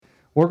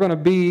We're going to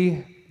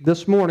be,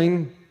 this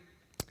morning,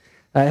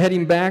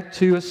 heading back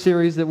to a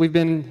series that we've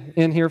been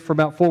in here for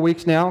about 4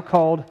 weeks now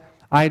called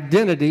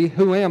Identity,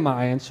 Who Am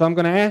I? And so I'm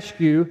going to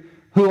ask you,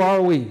 who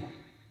are we?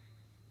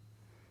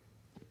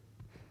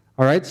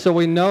 All right, so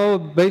we know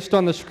based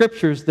on the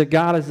Scriptures that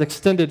God has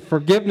extended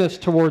forgiveness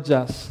towards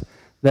us,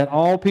 that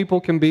all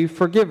people can be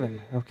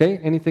forgiven. Okay,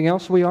 anything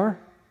else we are?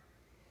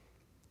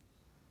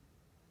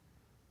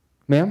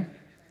 Ma'am?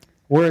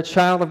 We're a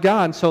child of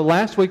God. And so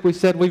last week we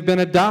said we've been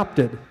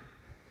adopted.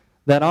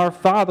 That our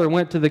Father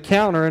went to the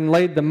counter and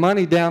laid the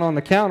money down on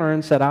the counter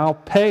and said, I'll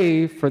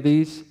pay for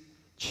these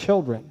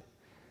children.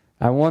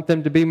 I want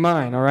them to be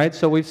mine, all right?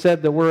 So we've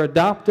said that we're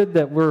adopted,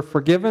 that we're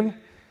forgiven.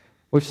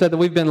 We've said that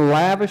we've been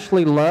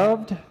lavishly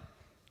loved,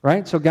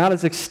 right? So God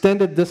has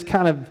extended this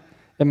kind of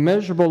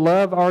immeasurable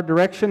love our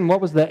direction. What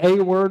was the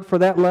A word for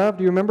that love?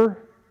 Do you remember?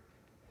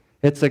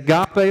 It's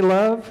agape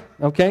love,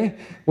 okay?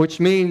 Which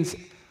means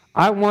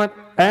I want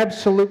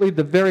absolutely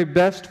the very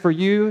best for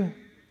you,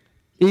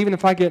 even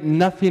if I get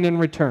nothing in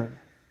return.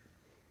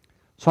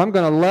 So I'm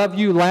going to love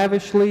you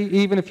lavishly,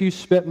 even if you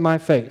spit in my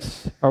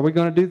face. Are we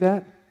going to do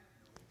that?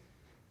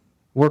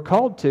 We're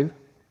called to,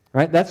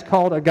 right? That's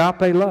called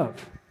agape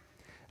love.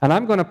 And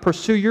I'm going to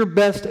pursue your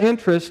best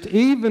interest,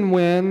 even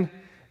when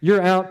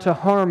you're out to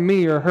harm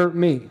me or hurt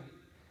me.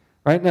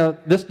 Right? Now,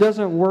 this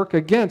doesn't work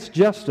against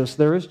justice.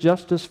 There is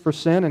justice for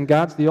sin, and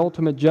God's the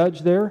ultimate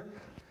judge there.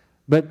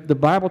 But the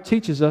Bible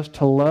teaches us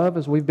to love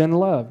as we've been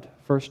loved.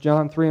 1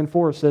 John 3 and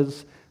 4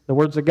 says, the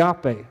word's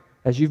agape.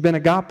 As you've been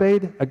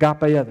agape'd,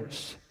 agape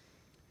others.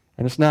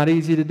 And it's not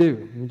easy to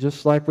do.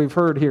 Just like we've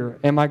heard here.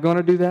 Am I going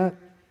to do that?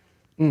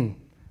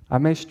 I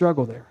may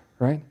struggle there,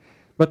 right?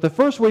 But the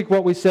first week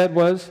what we said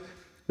was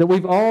that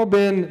we've all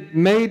been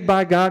made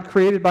by God,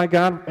 created by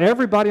God.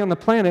 Everybody on the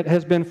planet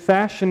has been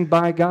fashioned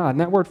by God.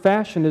 And that word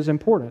fashioned is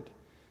important.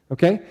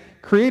 Okay?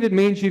 Created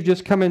means you've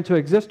just come into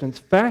existence.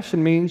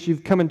 Fashion means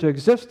you've come into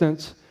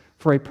existence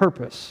for a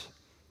purpose.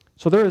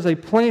 So there is a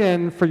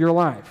plan for your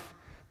life.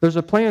 There's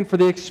a plan for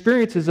the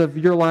experiences of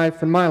your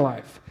life and my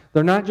life.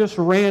 They're not just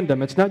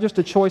random. It's not just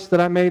a choice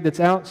that I made that's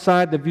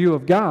outside the view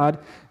of God.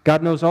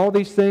 God knows all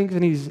these things,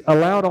 and He's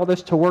allowed all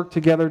this to work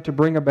together to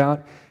bring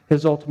about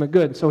His ultimate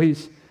good. So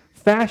He's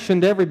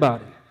fashioned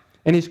everybody,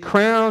 and He's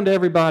crowned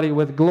everybody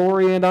with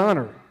glory and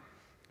honor.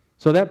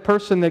 So that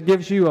person that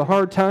gives you a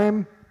hard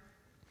time,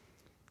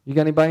 you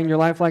got anybody in your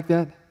life like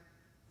that?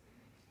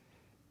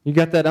 You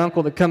got that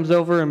uncle that comes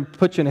over and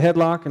puts you in a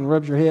headlock and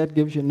rubs your head,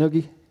 gives you a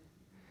noogie?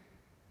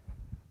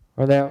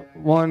 Or that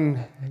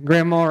one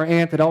grandma or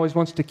aunt that always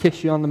wants to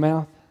kiss you on the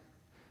mouth?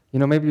 You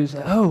know, maybe you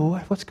say, oh,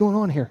 what's going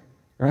on here?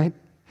 Right?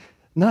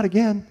 Not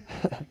again.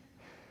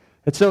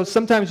 And so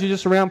sometimes you're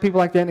just around people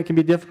like that, and it can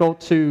be difficult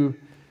to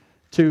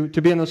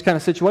be in those kind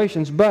of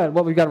situations. But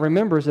what we've got to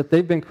remember is that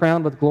they've been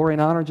crowned with glory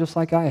and honor just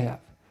like I have.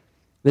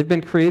 They've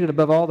been created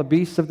above all the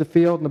beasts of the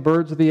field and the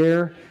birds of the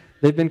air.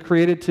 They've been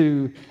created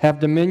to have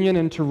dominion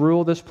and to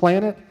rule this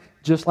planet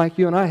just like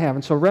you and I have.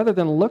 And so rather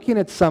than looking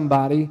at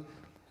somebody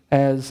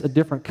as a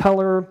different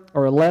color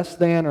or a less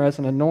than or as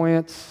an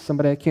annoyance,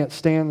 somebody I can't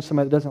stand,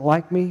 somebody that doesn't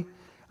like me,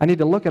 I need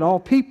to look at all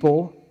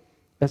people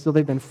as though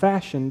they've been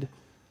fashioned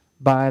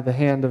by the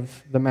hand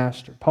of the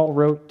Master. Paul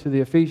wrote to the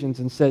Ephesians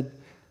and said,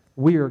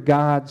 we are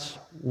God's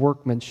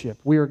workmanship.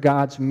 We are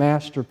God's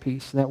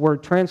masterpiece. And that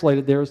word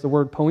translated there is the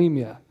word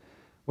poemia,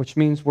 which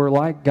means we're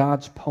like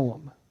God's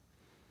poem.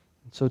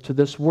 And so to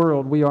this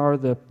world, we are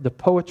the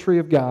poetry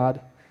of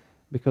God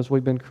because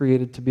we've been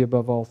created to be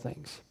above all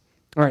things.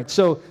 All right,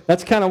 so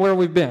that's kind of where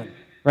we've been,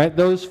 right?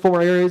 Those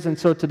 4 areas. And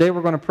so today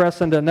we're going to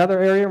press into another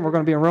area, and we're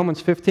going to be in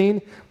Romans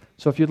 15.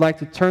 So if you'd like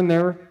to turn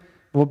there,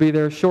 we'll be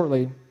there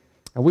shortly.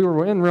 We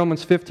were in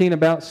Romans 15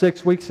 about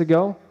 6 weeks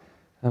ago,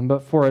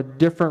 but for a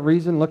different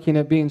reason, looking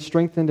at being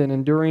strengthened and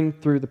enduring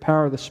through the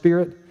power of the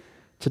Spirit.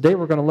 Today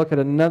we're going to look at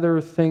another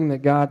thing that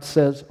God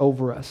says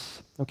over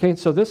us. Okay,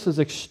 so this is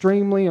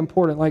extremely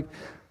important. Like,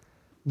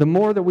 the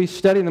more that we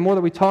study and the more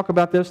that we talk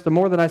about this, the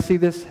more that I see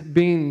this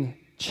being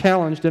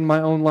challenged in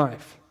my own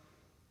life.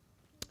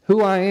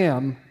 Who I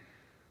am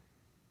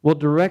will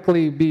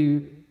directly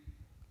be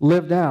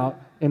lived out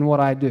in what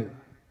I do.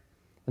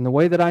 And the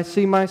way that I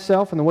see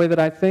myself and the way that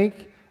I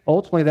think,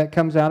 ultimately that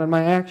comes out in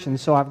my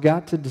actions. So I've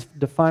got to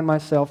define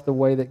myself the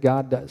way that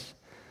God does.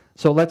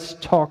 So let's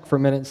talk for a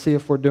minute and see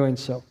if we're doing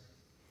so.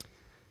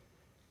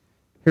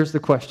 Here's the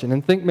question,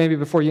 and think maybe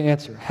before you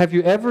answer. Have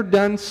you ever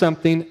done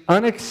something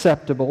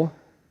unacceptable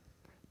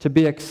to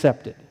be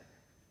accepted?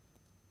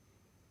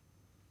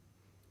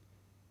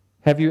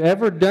 Have you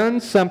ever done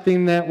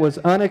something that was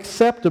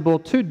unacceptable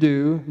to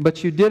do,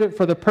 but you did it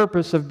for the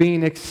purpose of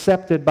being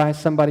accepted by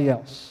somebody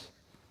else?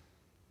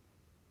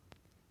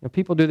 You know,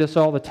 people do this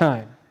all the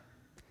time.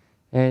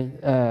 And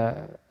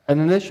an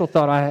initial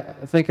thought I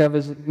think of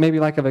is maybe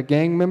like of a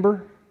gang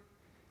member.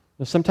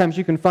 Sometimes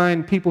you can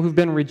find people who've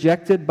been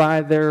rejected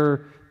by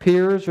their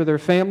peers or their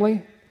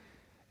family,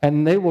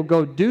 and they will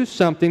go do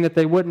something that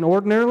they wouldn't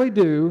ordinarily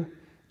do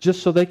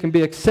just so they can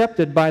be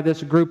accepted by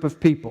this group of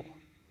people,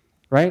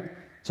 right?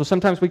 So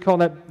sometimes we call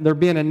that they're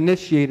being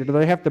initiated, or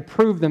they have to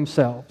prove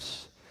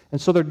themselves. And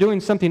so they're doing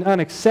something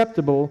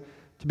unacceptable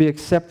to be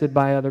accepted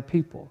by other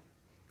people.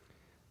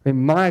 I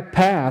mean, my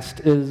past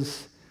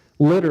is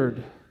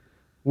littered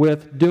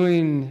with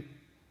doing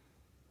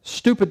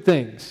stupid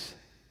things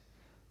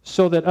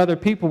so that other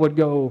people would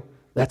go,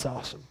 that's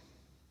awesome.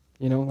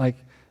 You know, like,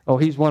 oh,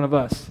 he's one of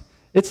us.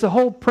 It's the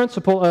whole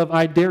principle of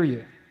I dare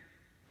you.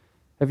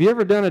 Have you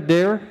ever done a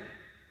dare?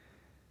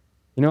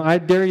 You know, I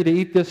dare you to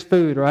eat this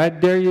food, or I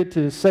dare you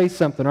to say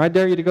something, or I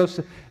dare you to go.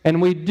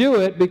 And we do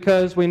it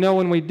because we know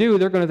when we do,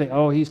 they're going to think,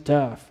 oh, he's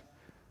tough,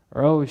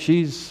 or oh,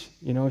 she's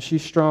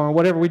strong, or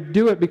whatever. We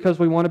do it because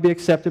we want to be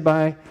accepted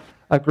by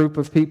a group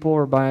of people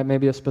or by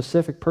maybe a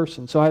specific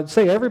person. So I'd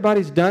say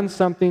everybody's done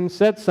something,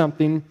 said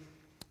something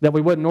that we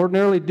wouldn't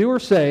ordinarily do or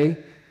say,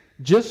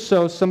 just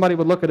so somebody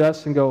would look at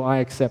us and go, I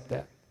accept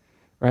that,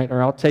 right?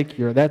 Or I'll take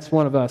you, or that's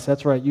one of us.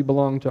 That's right, you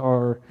belong to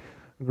our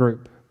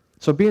group.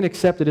 So being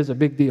accepted is a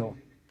big deal.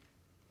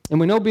 And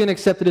we know being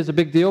accepted is a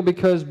big deal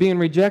because being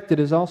rejected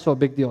is also a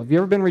big deal. Have you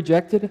ever been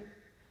rejected?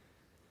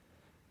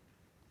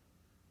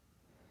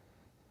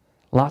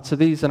 Lots of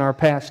these in our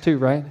past too,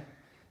 right?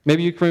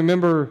 Maybe you can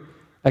remember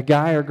a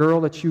guy or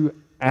girl that you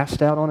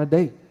asked out on a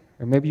date.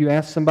 Or maybe you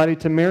asked somebody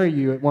to marry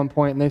you at one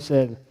point and they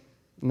said,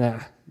 nah,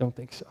 don't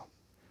think so.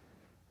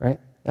 Right?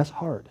 That's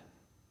hard.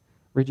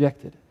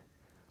 Rejected.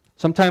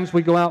 Sometimes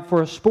we go out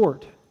for a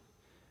sport.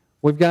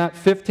 We've got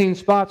 15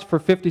 spots for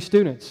 50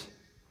 students.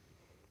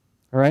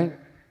 All right?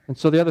 And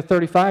so the other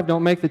 35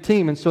 don't make the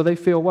team, and so they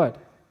feel what?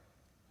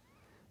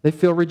 They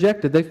feel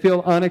rejected. They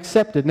feel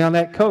unaccepted. Now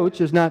that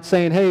coach is not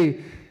saying,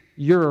 hey,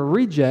 you're a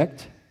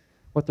reject.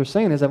 What they're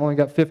saying is I've only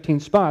got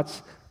 15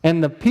 spots,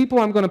 and the people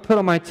I'm going to put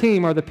on my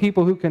team are the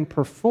people who can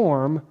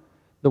perform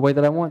the way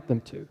that I want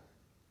them to.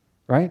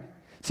 Right?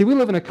 See, we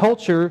live in a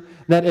culture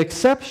that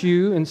accepts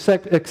you and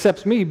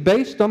accepts me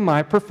based on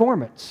my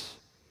performance.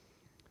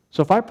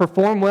 So if I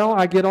perform well,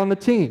 I get on the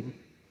team.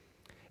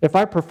 If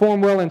I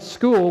perform well in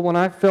school, when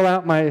I fill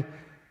out my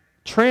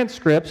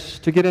transcripts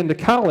to get into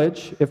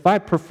college, if I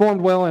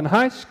performed well in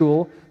high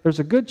school, there's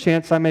a good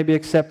chance I may be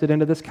accepted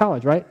into this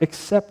college, right?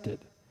 Accepted.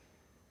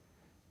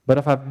 But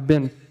if I've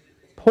been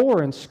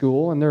poor in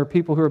school and there are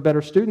people who are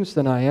better students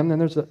than I am, then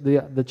there's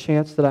the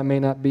chance that I may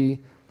not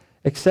be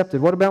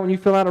accepted. What about when you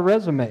fill out a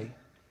resume?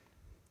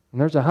 And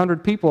there's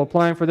 100 people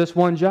applying for this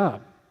one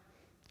job,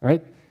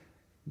 right?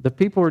 The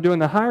people who are doing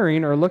the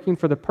hiring are looking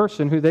for the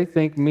person who they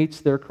think meets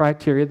their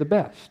criteria the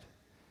best.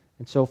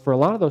 And so for a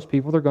lot of those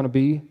people, they're going to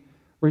be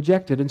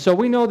rejected. And so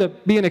we know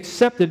that being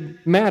accepted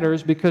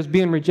matters because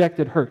being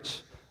rejected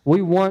hurts.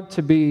 We want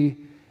to be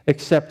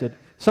accepted.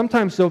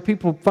 Sometimes, though,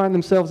 people find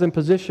themselves in a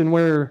position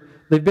where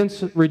they've been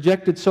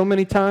rejected so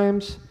many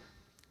times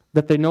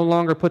that they no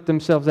longer put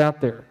themselves out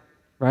there,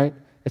 right?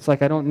 It's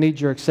like, I don't need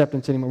your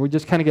acceptance anymore. We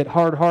just kind of get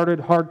hard-hearted,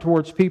 hard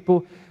towards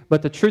people.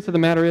 But the truth of the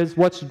matter is,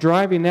 what's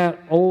driving that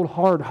old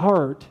hard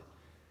heart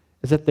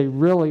is that they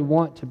really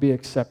want to be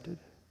accepted.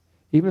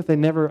 Even if they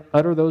never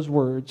utter those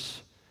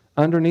words,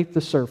 underneath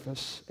the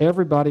surface,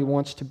 everybody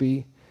wants to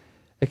be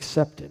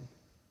accepted.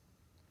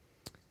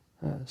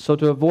 So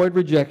to avoid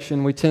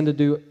rejection, we tend to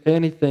do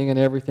anything and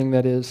everything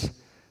that is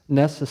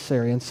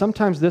necessary. And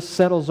sometimes this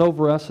settles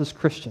over us as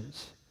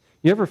Christians.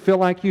 You ever feel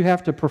like you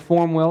have to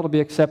perform well to be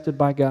accepted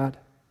by God?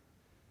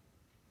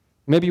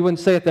 Maybe you wouldn't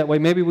say it that way.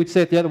 Maybe we'd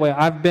say it the other way.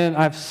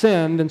 I've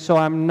sinned, and so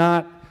I'm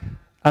not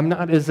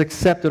as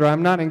accepted, or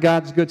I'm not in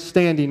God's good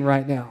standing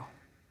right now.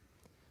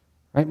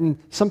 Right? And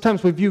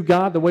sometimes we view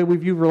God the way we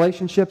view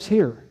relationships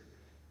here.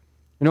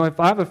 You know,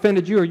 if I've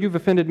offended you or you've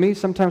offended me,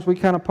 sometimes we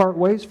kind of part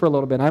ways for a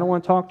little bit. I don't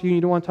want to talk to you,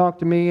 you don't want to talk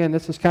to me, and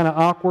this is kind of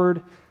awkward.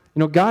 You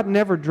know, God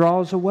never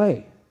draws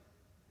away.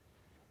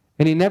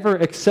 And He never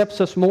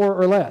accepts us more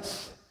or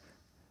less.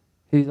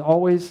 He's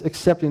always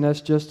accepting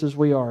us just as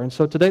we are. And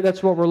so today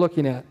that's what we're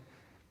looking at.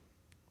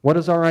 What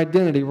is our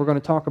identity? We're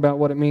going to talk about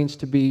what it means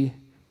to be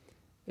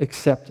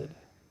accepted.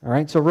 All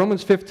right, so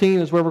Romans 15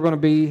 is where we're going to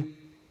be.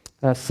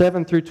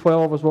 7 through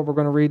 12 is what we're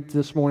going to read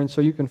this morning, so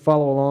you can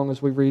follow along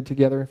as we read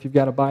together if you've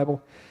got a Bible.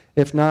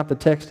 If not, the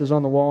text is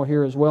on the wall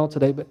here as well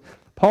today. But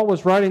Paul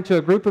was writing to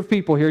a group of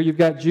people here. You've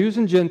got Jews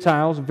and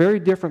Gentiles,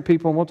 very different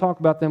people, and we'll talk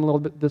about them a little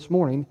bit this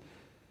morning.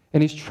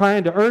 And he's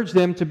trying to urge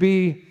them to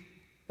be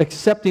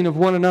accepting of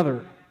one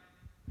another.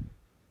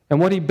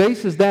 And what he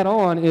bases that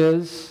on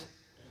is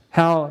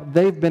how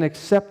they've been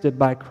accepted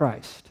by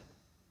Christ.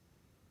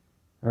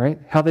 All right?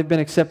 How they've been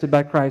accepted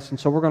by Christ. And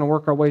so we're going to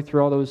work our way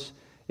through all those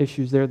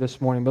issues there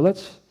this morning. But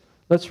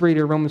let's read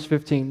here Romans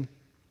 15.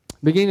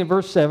 Beginning in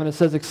verse 7, it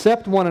says,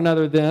 "Accept one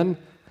another then,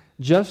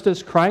 just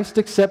as Christ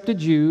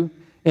accepted you,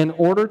 in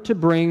order to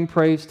bring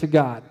praise to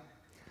God.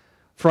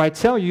 For I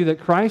tell you that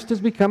Christ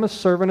has become a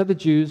servant of the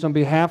Jews on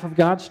behalf of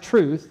God's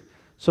truth,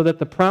 so that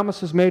the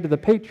promises made to the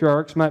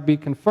patriarchs might be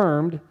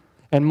confirmed,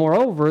 and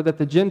moreover, that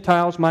the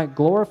Gentiles might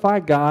glorify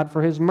God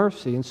for His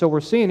mercy." And so we're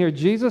seeing here,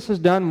 Jesus has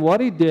done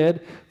what He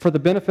did for the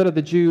benefit of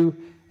the Jew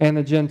and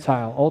the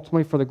Gentile,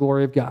 ultimately for the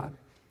glory of God.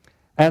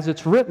 "As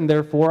it's written,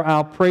 therefore,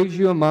 I'll praise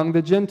you among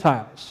the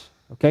Gentiles."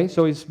 Okay,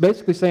 so he's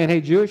basically saying, hey,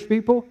 Jewish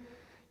people,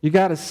 you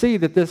got to see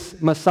that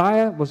this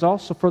Messiah was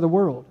also for the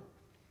world.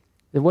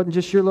 It wasn't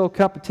just your little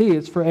cup of tea.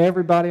 It's for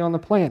everybody on the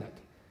planet.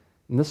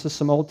 And this is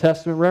some Old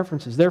Testament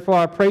references. Therefore,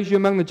 I praise you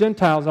among the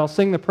Gentiles. I'll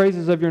sing the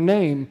praises of your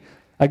name.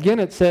 Again,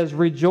 it says,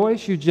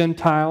 rejoice, you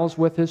Gentiles,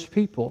 with his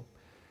people.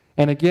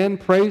 And again,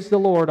 praise the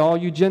Lord, all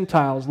you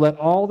Gentiles. Let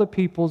all the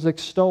peoples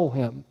extol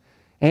him.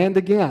 And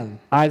again,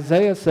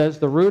 Isaiah says,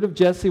 the root of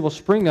Jesse will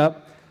spring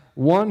up,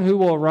 one who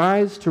will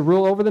arise to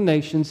rule over the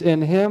nations.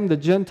 In him the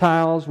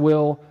Gentiles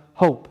will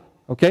hope.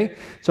 Okay?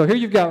 So here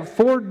you've got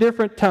 4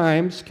 different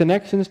times,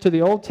 connections to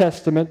the Old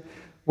Testament,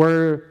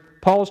 where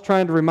Paul's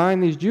trying to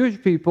remind these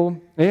Jewish people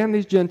and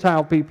these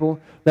Gentile people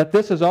that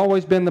this has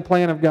always been the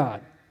plan of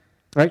God.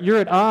 Right? You're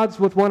at odds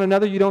with one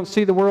another. You don't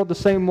see the world the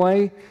same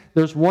way.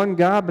 There's one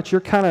God, but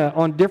you're kind of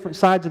on different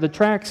sides of the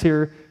tracks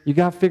here. You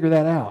got to figure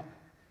that out.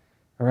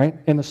 All right?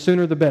 And the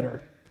sooner the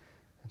better.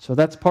 So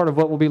that's part of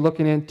what we'll be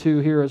looking into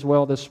here as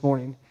well this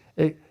morning.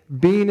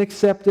 Being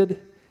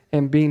accepted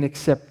and being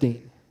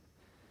accepting.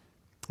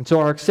 And so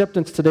our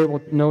acceptance today,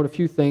 we'll note a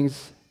few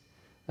things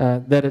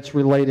that it's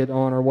related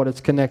on or what it's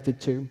connected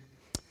to.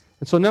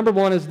 And so number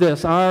 1 is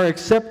this. Our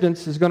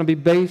acceptance is going to be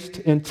based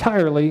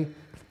entirely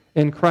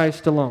in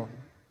Christ alone.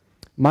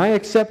 My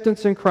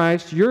acceptance in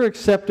Christ, your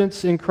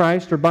acceptance in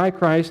Christ or by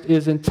Christ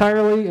is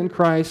entirely in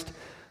Christ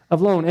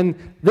alone. And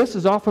this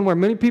is often where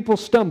many people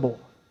stumble.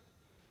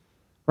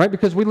 Right?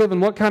 Because we live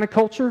in what kind of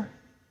culture?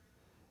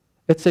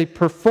 It's a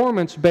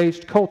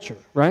performance-based culture,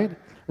 right?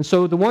 And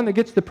so the one that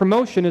gets the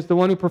promotion is the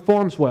one who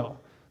performs well.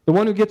 The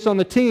one who gets on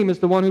the team is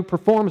the one who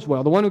performs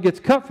well. The one who gets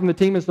cut from the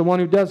team is the one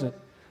who doesn't.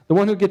 The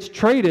one who gets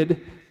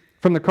traded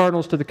from the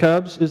Cardinals to the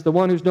Cubs is the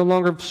one who's no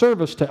longer of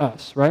service to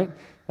us, right?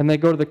 And they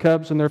go to the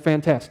Cubs and they're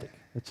fantastic.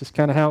 It's just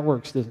kind of how it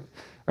works, isn't it?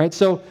 Right?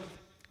 So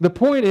the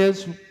point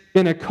is,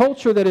 in a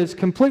culture that is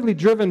completely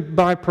driven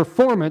by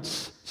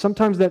performance,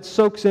 sometimes that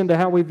soaks into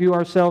how we view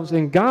ourselves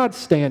in God's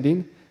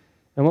standing.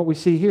 And what we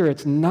see here,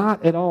 it's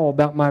not at all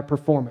about my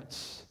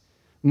performance.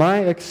 My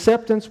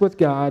acceptance with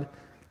God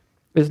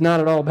is not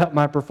at all about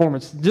my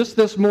performance. Just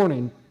this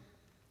morning,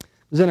 I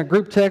was in a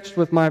group text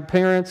with my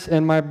parents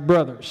and my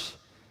brothers.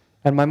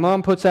 And my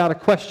mom puts out a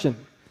question,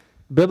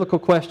 a biblical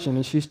question,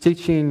 and she's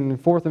teaching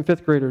 4th and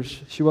 5th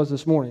graders. She was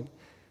this morning.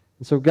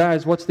 And so,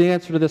 guys, what's the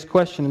answer to this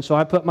question? And so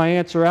I put my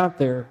answer out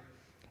there.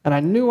 And I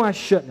knew I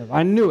shouldn't have.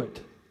 I knew it.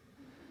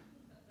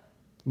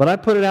 But I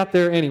put it out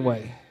there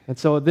anyway. And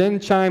so then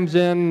chimes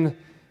in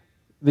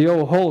the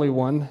old holy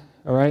one,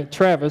 all right,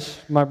 Travis,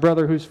 my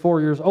brother who's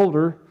 4 years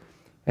older,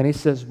 and he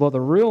says, well,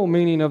 the real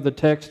meaning of the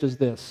text is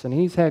this. And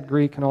he's had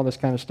Greek and all this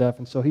kind of stuff,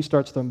 and so he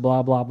starts to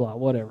blah, blah, blah,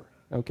 whatever,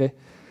 okay?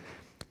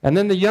 And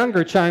then the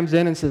younger chimes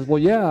in and says, well,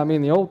 yeah, I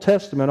mean, the Old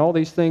Testament, all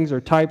these things are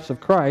types of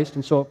Christ,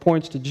 and so it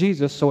points to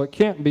Jesus, so it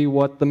can't be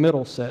what the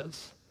middle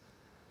says.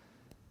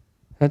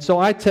 And so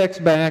I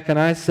text back and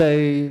I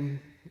say,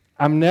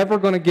 I'm never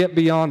going to get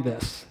beyond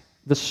this.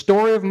 The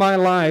story of my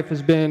life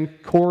has been,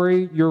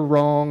 Corey, you're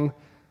wrong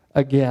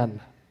again.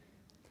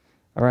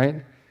 All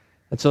right?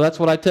 And so that's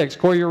what I text,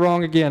 Corey, you're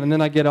wrong again. And then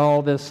I get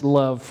all this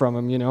love from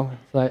him, you know.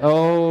 It's like,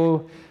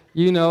 oh,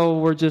 you know,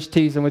 we're just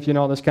teasing with you and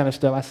all this kind of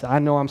stuff. I said, I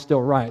know I'm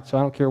still right, so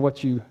I don't care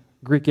what you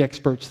Greek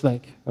experts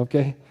think,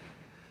 okay?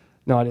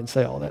 No, I didn't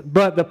say all that.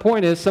 But the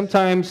point is,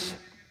 sometimes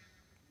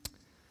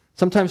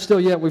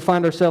still yet we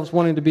find ourselves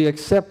wanting to be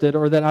accepted,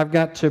 or that I've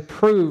got to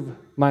prove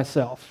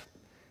myself.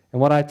 And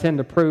what I tend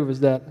to prove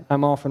is that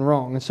I'm often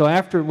wrong. And so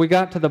after we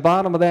got to the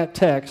bottom of that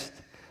text,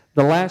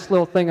 the last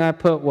little thing I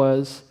put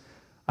was,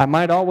 I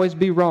might always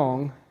be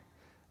wrong,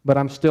 but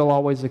I'm still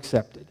always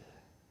accepted.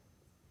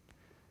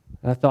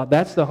 And I thought,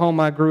 that's the home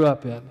I grew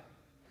up in.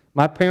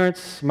 My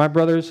parents, my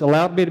brothers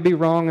allowed me to be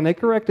wrong, and they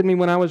corrected me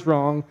when I was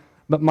wrong,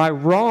 but my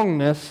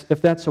wrongness,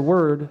 if that's a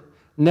word,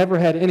 never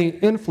had any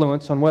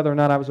influence on whether or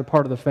not I was a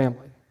part of the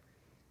family.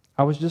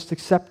 I was just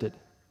accepted.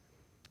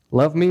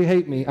 Love me,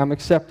 hate me, I'm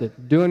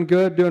accepted. Doing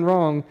good, doing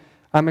wrong,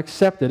 I'm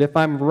accepted. If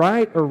I'm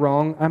right or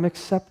wrong, I'm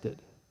accepted.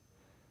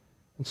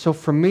 And so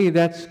for me,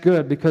 that's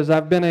good because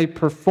I've been a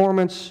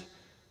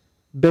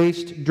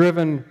performance-based,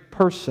 driven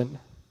person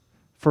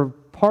for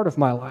part of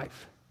my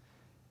life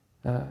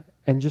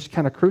and just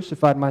kind of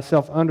crucified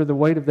myself under the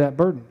weight of that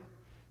burden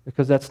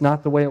because that's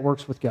not the way it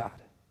works with God.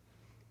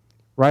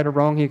 Right or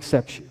wrong, He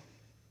accepts you.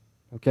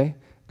 Okay?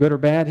 Good or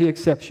bad, He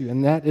accepts you.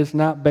 And that is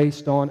not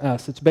based on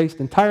us. It's based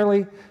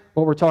entirely,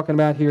 what we're talking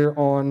about here,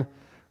 on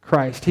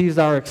Christ. He's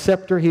our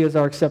acceptor. He is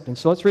our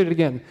acceptance. So let's read it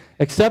again.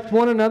 Accept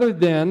one another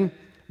then,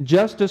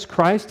 just as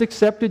Christ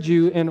accepted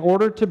you in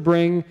order to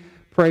bring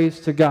praise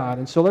to God.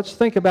 And so let's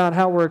think about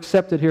how we're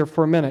accepted here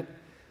for a minute.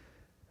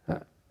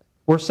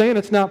 We're saying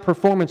it's not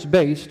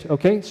performance-based,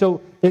 okay?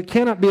 So it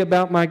cannot be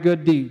about my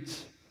good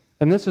deeds.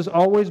 And this has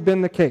always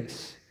been the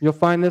case. You'll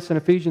find this in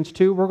Ephesians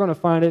 2. We're going to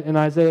find it in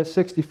Isaiah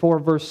 64,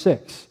 verse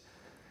 6.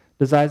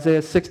 Does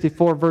Isaiah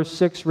 64, verse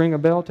 6 ring a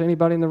bell to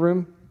anybody in the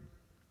room?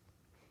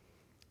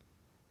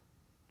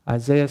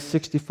 Isaiah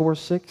 64,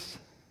 6?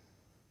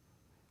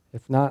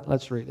 If not,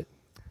 let's read it.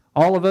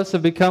 All of us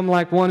have become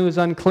like one who is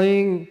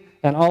unclean,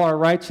 and all our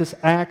righteous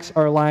acts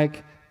are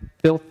like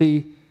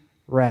filthy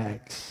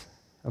rags.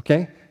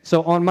 Okay?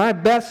 So on my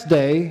best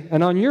day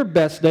and on your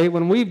best day,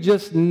 when we've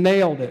just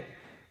nailed it,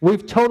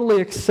 we've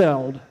totally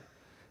excelled,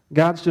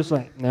 God's just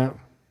like, no,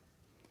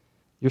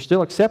 you're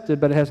still accepted,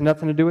 but it has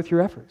nothing to do with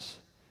your efforts.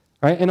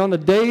 Right? And on the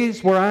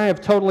days where I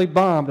have totally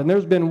bombed, and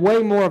there's been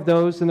way more of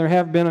those than there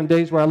have been on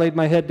days where I laid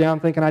my head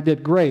down thinking I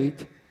did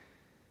great,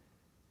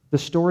 the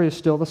story is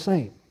still the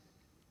same.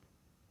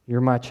 You're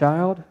my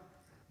child.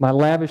 My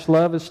lavish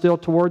love is still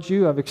towards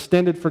you. I've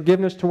extended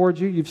forgiveness towards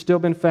you. You've still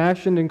been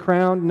fashioned and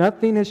crowned.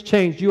 Nothing has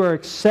changed. You are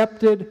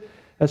accepted,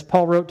 as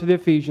Paul wrote to the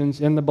Ephesians,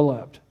 in the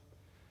beloved,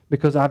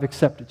 because I've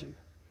accepted you.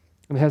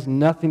 And it has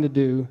nothing to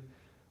do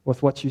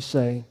with what you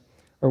say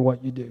or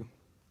what you do.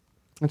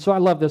 And so I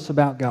love this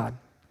about God.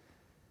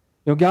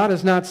 You know, God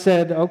has not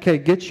said, okay,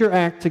 get your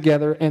act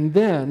together and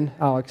then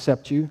I'll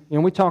accept you. You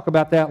know, we talk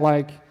about that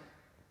like,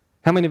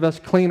 how many of us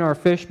clean our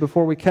fish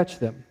before we catch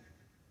them?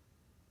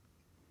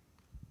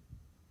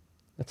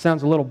 That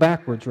sounds a little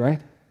backwards, right?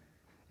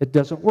 It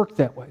doesn't work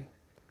that way.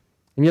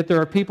 And yet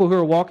there are people who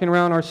are walking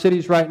around our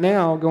cities right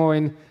now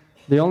going,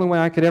 the only way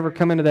I could ever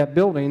come into that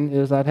building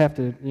is I'd have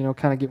to,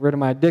 kind of get rid of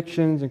my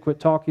addictions and quit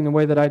talking the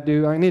way that I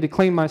do. I need to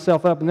clean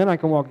myself up and then I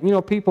can walk.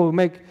 People who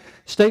make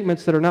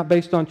statements that are not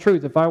based on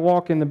truth. If I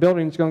walk in the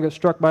building, it's going to get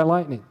struck by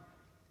lightning.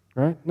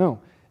 Right? No.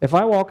 If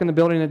I walk in the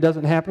building and it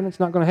doesn't happen, it's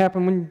not going to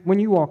happen when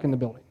you walk in the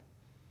building.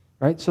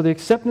 Right? So the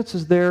acceptance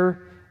is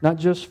there not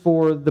just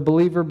for the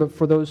believer, but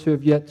for those who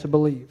have yet to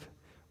believe.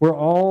 We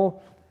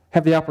all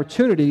have the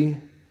opportunity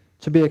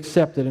to be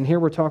accepted. And here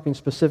we're talking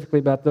specifically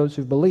about those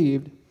who've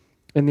believed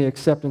in the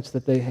acceptance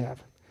that they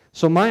have.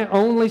 So my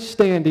only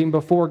standing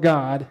before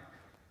God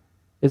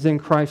is in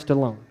Christ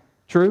alone.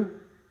 True?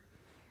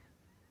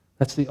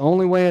 That's the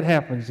only way it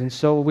happens. And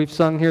so we've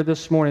sung here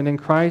this morning, in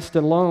Christ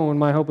alone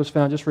my hope is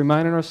found. Just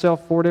reminding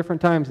ourselves 4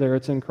 different times there.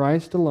 It's in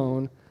Christ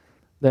alone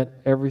that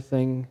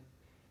everything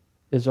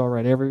is all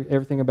right.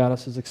 Everything about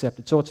us is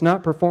accepted. So it's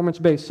not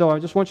performance-based. So I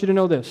just want you to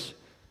know this.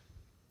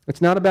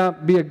 It's not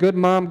about be a good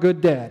mom, good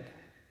dad.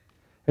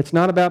 It's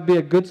not about be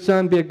a good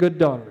son, be a good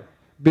daughter.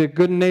 Be a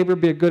good neighbor,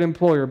 be a good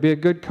employer, be a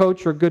good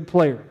coach or a good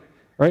player.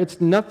 Right?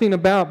 It's nothing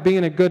about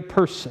being a good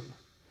person.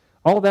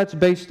 All that's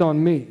based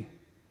on me.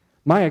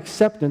 My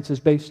acceptance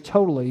is based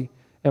totally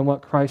on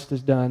what Christ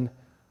has done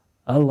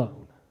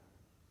alone.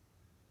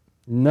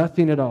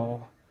 Nothing at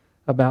all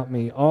about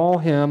me. All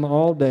Him,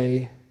 all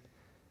day.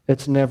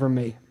 It's never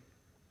me.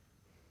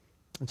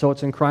 And so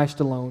it's in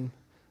Christ alone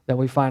that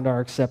we find our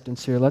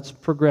acceptance here. Let's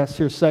progress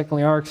here.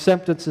 Secondly, our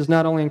acceptance is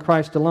not only in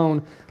Christ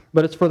alone,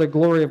 but it's for the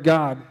glory of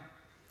God.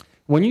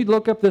 When you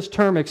look up this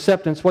term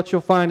acceptance, what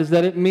you'll find is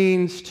that it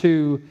means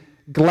to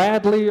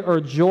gladly or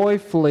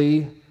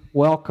joyfully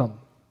welcome.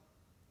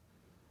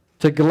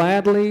 To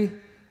gladly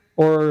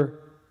or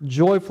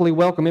joyfully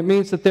welcome. It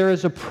means that there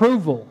is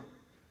approval.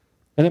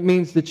 And it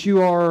means that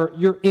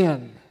you're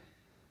in.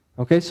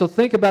 Okay, so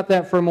think about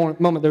that for a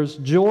moment. There's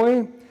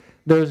joy,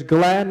 there's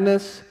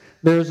gladness,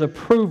 there's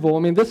approval. I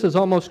mean, this is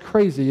almost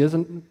crazy,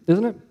 isn't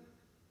it?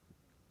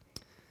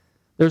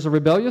 There's a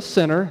rebellious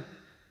sinner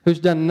who's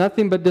done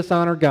nothing but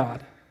dishonor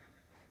God,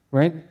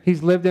 right?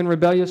 He's lived in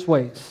rebellious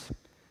ways.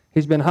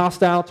 He's been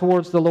hostile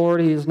towards the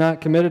Lord. He has not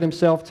committed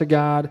himself to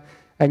God,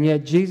 and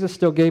yet Jesus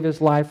still gave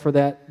his life for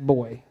that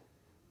boy.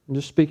 I'm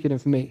just speaking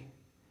of me.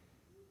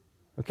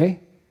 Okay?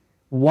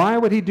 Why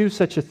would he do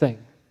such a thing?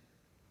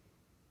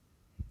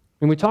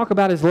 And we talk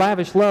about his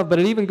lavish love, but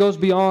it even goes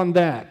beyond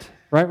that,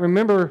 right?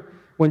 Remember,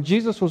 when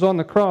Jesus was on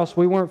the cross,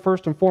 we weren't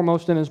first and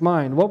foremost in his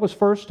mind. What was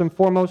first and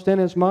foremost in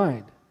his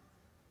mind?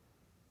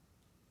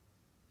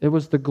 It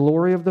was the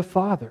glory of the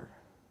Father.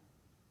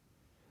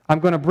 I'm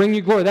going to bring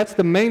you glory. That's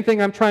the main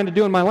thing I'm trying to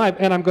do in my life,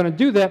 and I'm going to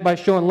do that by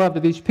showing love to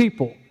these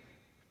people.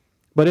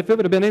 But if it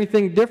would have been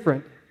anything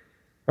different,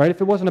 right, if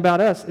it wasn't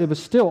about us, it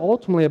was still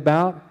ultimately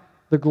about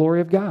the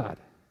glory of God.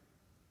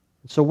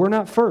 So we're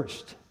not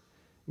first.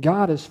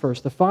 God is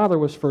first. The Father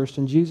was first,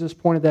 and Jesus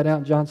pointed that out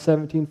in John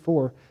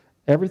 17:4.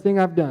 Everything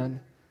I've done,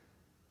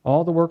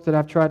 all the work that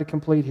I've tried to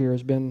complete here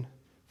has been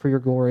for your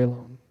glory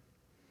alone.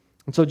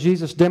 And so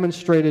Jesus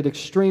demonstrated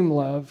extreme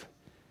love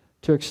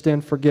to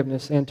extend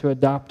forgiveness and to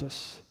adopt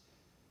us.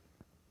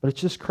 But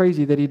it's just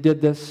crazy that he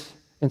did this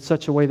in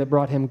such a way that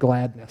brought him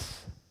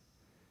gladness.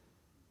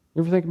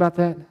 You ever think about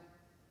that?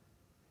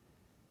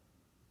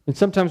 And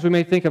sometimes we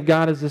may think of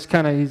God as this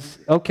kind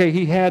of,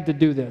 he had to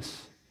do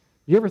this.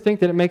 You ever think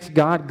that it makes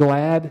God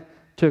glad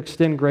to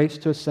extend grace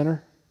to a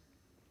sinner?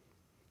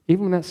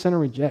 Even when that sinner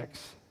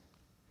rejects.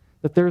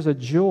 That there's a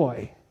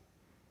joy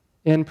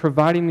in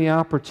providing the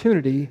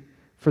opportunity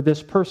for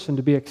this person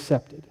to be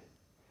accepted.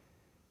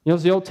 You know,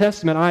 as the Old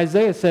Testament,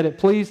 Isaiah said it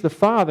pleased the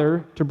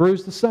Father to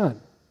bruise the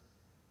Son.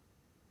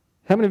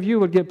 How many of you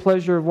would get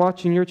pleasure of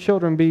watching your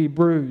children be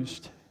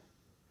bruised?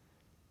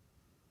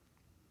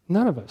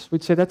 None of us.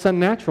 We'd say that's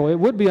unnatural. It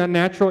would be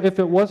unnatural if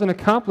it wasn't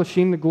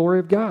accomplishing the glory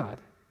of God.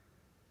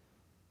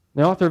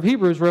 The author of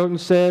Hebrews wrote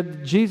and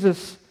said,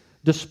 Jesus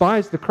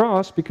despised the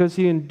cross because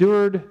he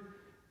endured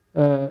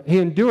for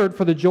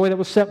the joy that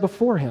was set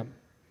before him.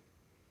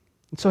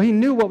 And so he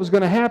knew what was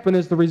going to happen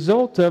as the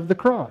result of the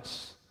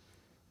cross.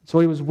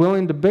 So he was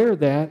willing to bear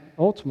that,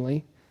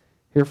 ultimately,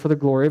 here for the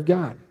glory of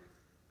God.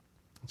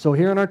 So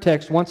here in our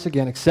text, once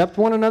again, accept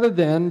one another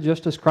then,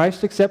 just as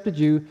Christ accepted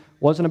you.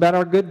 Wasn't about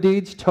our good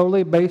deeds,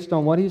 totally based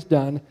on what he's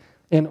done,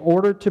 in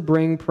order to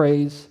bring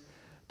praise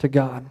to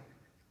God.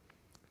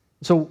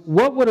 So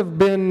what would have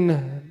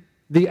been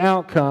the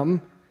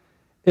outcome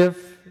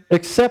if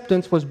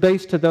acceptance was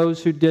based to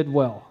those who did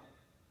well?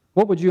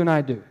 What would you and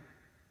I do?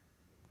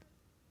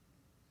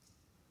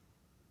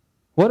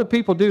 What do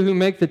people do who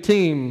make the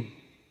team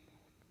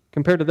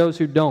compared to those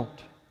who don't?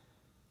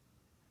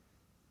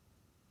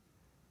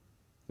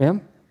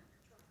 Ma'am?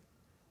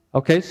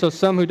 Okay, so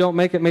some who don't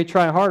make it may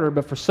try harder,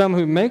 but for some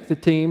who make the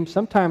team,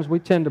 sometimes we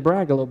tend to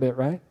brag a little bit,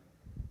 right?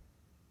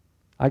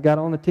 I got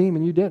on the team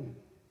and you didn't.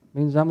 It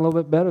means I'm a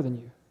little bit better than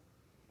you.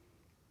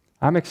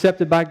 I'm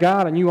accepted by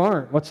God and you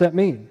aren't. What's that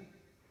mean?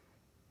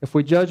 If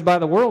we judge by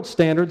the world's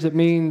standards, it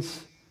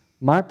means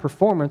my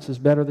performance is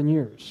better than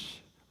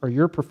yours, or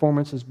your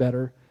performance is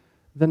better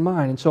than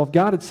mine. And so if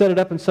God had set it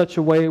up in such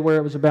a way where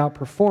it was about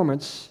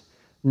performance,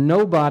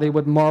 nobody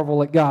would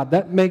marvel at God.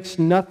 That makes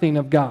nothing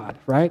of God,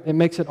 right? It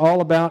makes it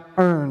all about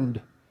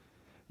earned.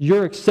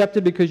 You're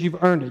accepted because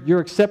you've earned it.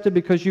 You're accepted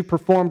because you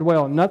performed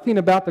well. Nothing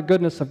about the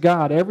goodness of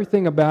God,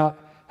 everything about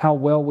how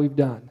well we've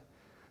done.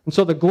 And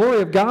so the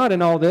glory of God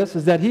in all this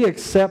is that he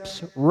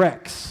accepts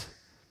wrecks,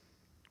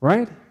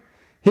 right?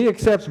 He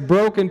accepts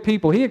broken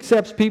people. He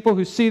accepts people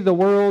who see the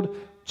world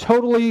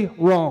totally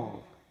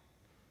wrong.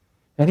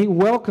 And he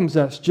welcomes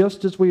us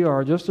just as we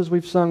are, just as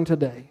we've sung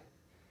today.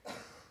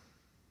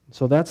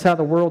 So that's how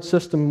the world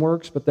system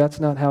works, but that's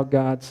not how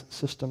God's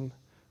system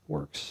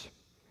works.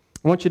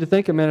 I want you to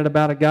think a minute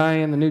about a guy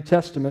in the New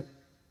Testament,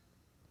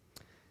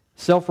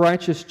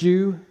 self-righteous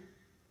Jew,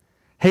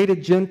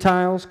 hated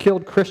Gentiles,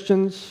 killed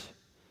Christians,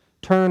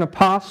 turned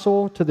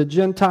apostle to the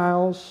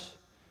Gentiles.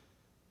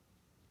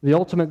 The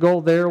ultimate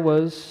goal there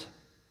was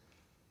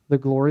the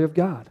glory of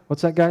God.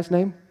 What's that guy's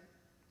name?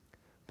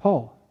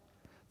 Paul.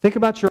 Think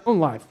about your own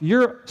life.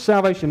 Your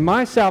salvation,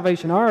 my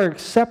salvation, our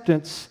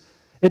acceptance,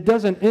 it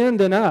doesn't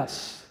end in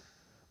us.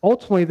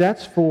 Ultimately,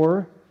 that's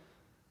for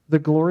the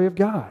glory of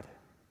God.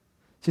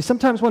 See,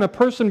 sometimes when a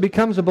person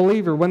becomes a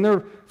believer, when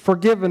they're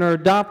forgiven or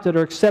adopted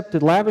or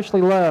accepted,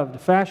 lavishly loved,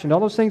 fashioned, all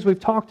those things we've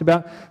talked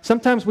about,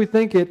 sometimes we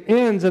think it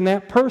ends in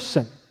that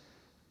person.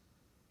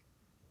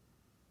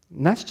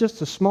 And that's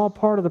just a small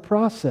part of the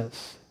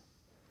process.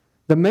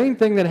 The main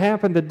thing that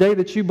happened the day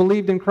that you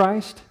believed in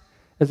Christ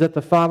is that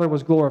the Father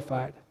was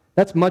glorified.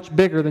 That's much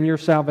bigger than your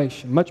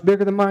salvation, much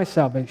bigger than my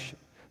salvation.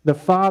 The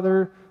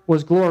Father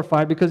was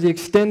glorified because he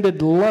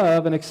extended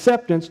love and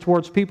acceptance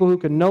towards people who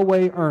could no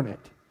way earn it.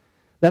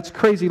 That's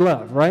crazy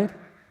love, right?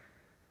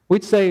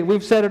 We've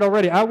said it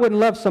already, I wouldn't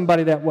love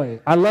somebody that way.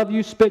 I love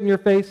you, spit in your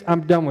face,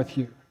 I'm done with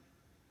you.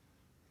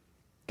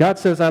 God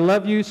says, I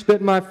love you, spit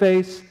in my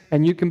face,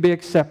 and you can be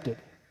accepted.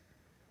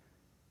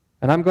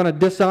 And I'm going to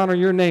dishonor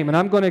your name, and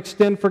I'm going to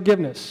extend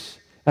forgiveness,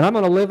 and I'm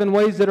going to live in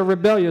ways that are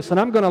rebellious, and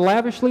I'm going to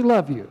lavishly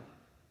love you.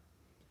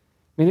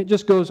 I mean, it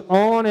just goes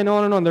on and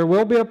on and on. There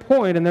will be a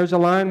point, and there's a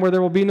line where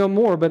there will be no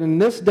more. But in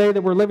this day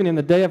that we're living in,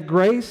 the day of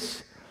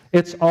grace,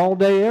 it's all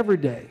day, every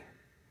day.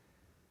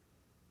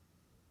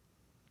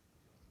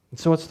 And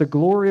so it's the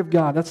glory of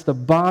God. That's the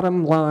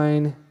bottom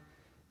line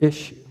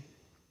issue.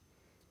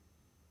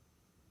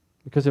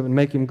 Because it would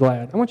make him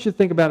glad. I want you to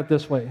think about it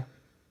this way. I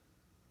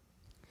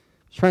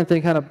was trying to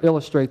think how to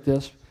illustrate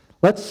this.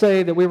 Let's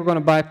say that we were going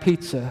to buy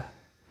pizza.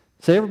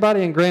 Say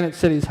everybody in Granite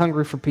City is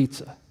hungry for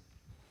pizza.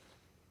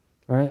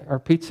 All right? Our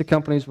pizza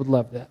companies would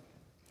love that.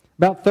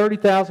 About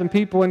 30,000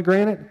 people in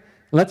Granite.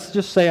 Let's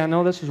just say, I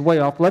know this is way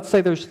off, let's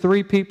say there's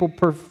 3 people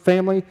per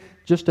family,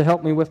 just to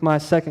help me with my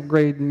second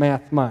grade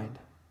math mind.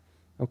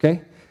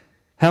 Okay?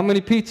 How many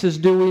pizzas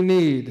do we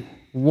need?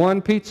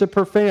 1 pizza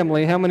per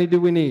family. How many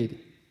do we need?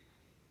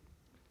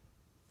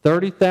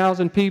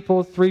 30,000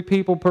 people, 3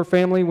 people per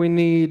family. We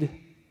need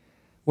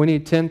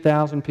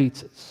 10,000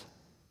 pizzas.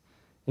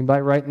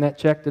 Anybody writing that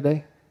check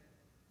today?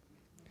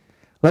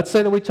 Let's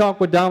say that we talk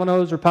with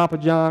Domino's or Papa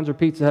John's or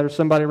Pizza Hut or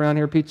somebody around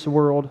here, Pizza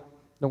World.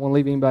 Don't want to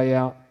leave anybody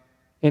out.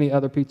 Any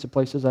other pizza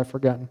places I've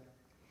forgotten.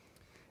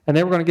 And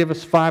they were going to give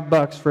us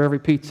 $5 for every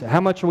pizza.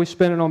 How much are we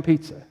spending on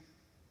pizza?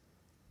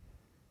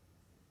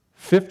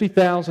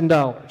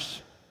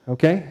 $50,000.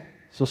 Okay?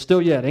 So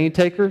still yet, any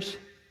takers?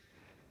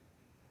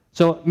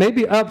 So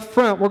maybe up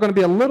front we're going to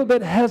be a little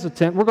bit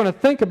hesitant. We're going to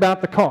think about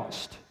the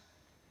cost.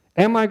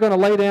 Am I going to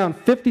lay down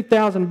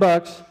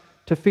 $50,000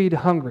 to feed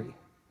hungry?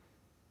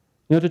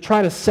 You know, to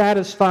try to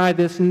satisfy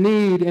this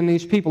need in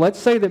these people. Let's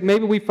say that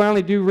maybe we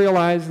finally do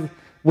realize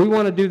we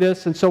want to do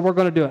this, and so we're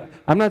going to do it.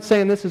 I'm not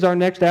saying this is our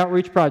next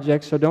outreach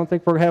project, so don't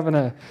think we're having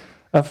a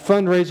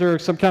fundraiser or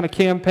some kind of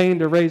campaign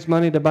to raise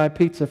money to buy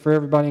pizza for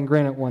everybody in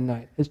Granite one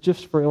night. It's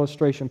just for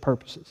illustration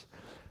purposes.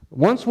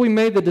 Once we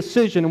made the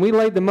decision and we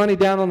laid the money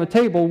down on the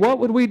table, what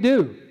would we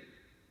do?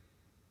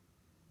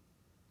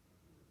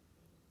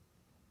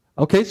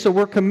 Okay, so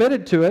we're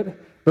committed to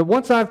it, but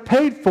once I've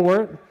paid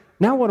for it,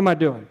 now what am I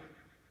doing?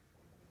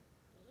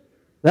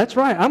 That's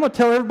right. I'm going to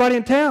tell everybody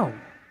in town.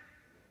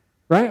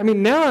 Right? I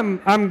mean, now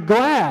I'm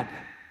glad.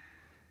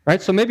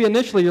 Right? So maybe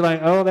initially you're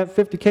like, oh, that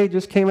 $50K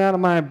just came out of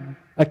my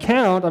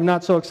account. I'm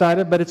not so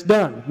excited, but it's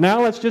done.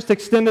 Now let's just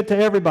extend it to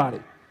everybody.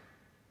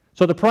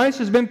 So the price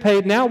has been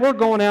paid. Now we're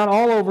going out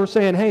all over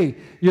saying, hey,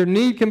 your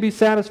need can be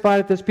satisfied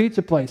at this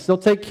pizza place. They'll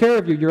take care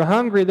of you. You're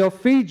hungry, they'll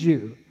feed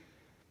you.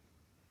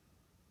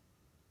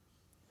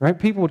 Right?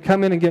 People would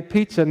come in and get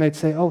pizza and they'd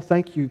say, oh,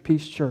 thank you,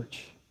 Peace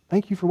Church.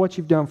 Thank you for what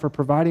you've done for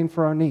providing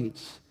for our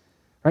needs.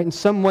 Right? In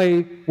some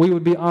way, we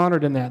would be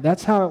honored in that.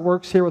 That's how it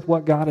works here with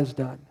what God has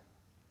done.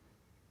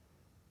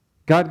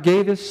 God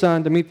gave His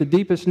Son to meet the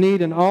deepest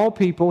need in all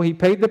people. He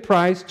paid the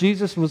price.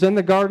 Jesus was in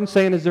the garden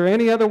saying, is there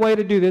any other way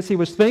to do this? He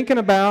was thinking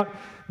about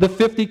the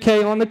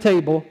 $50K on the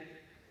table,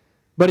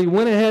 but He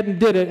went ahead and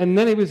did it, and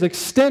then He was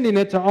extending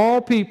it to all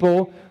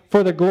people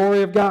for the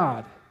glory of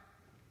God.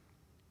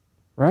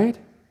 Right?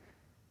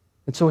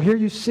 And so here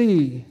you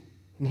see,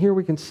 and here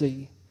we can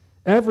see,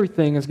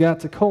 everything has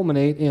got to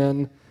culminate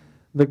in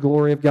the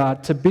glory of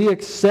God. To be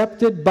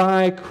accepted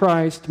by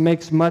Christ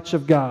makes much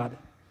of God,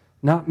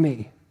 not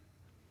me.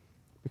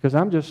 Because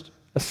I'm just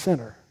a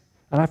sinner.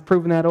 And I've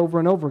proven that over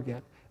and over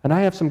again. And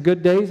I have some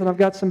good days and I've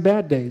got some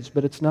bad days,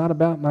 but it's not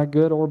about my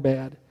good or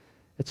bad.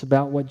 It's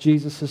about what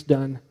Jesus has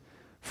done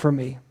for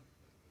me.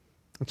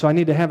 And so I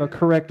need to have a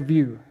correct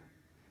view.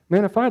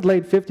 Man, if I'd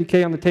laid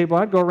 $50K on the table,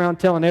 I'd go around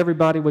telling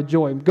everybody with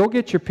joy, go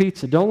get your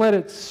pizza. Don't let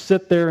it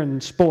sit there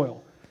and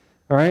spoil.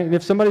 All right? And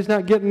if somebody's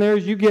not getting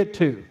theirs, you get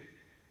two.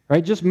 All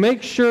right? Just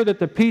make sure that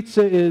the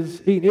pizza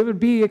is eaten. It would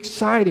be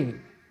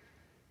exciting.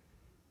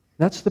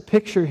 That's the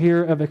picture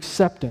here of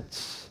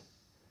acceptance.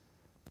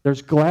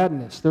 There's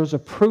gladness. There's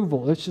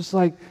approval. It's just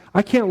like,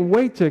 I can't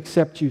wait to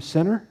accept you,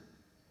 sinner.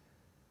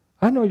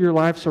 I know your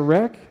life's a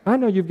wreck. I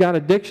know you've got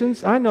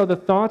addictions. I know the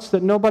thoughts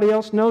that nobody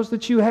else knows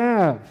that you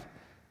have.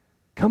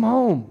 Come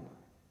home.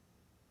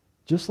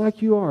 Just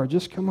like you are.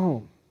 Just come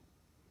home.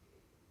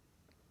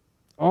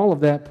 All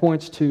of that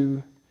points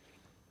to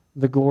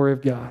the glory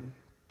of God.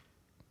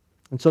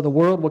 And so the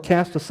world will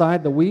cast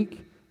aside the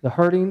weak, the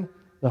hurting,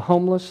 the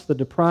homeless, the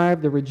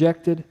deprived, the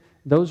rejected.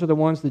 Those are the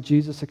ones that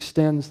Jesus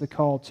extends the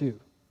call to.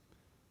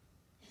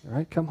 All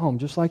right, come home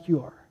just like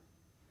you are.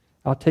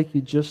 I'll take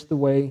you just the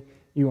way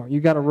you are.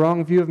 You got a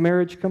wrong view of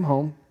marriage, come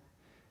home.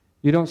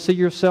 You don't see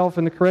yourself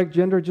in the correct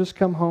gender, just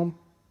come home.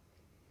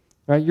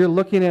 All right, you're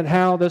looking at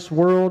how this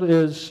world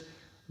is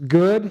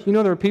good. You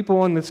know there are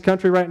people in this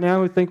country right now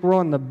who think we're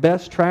on the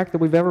best track that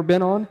we've ever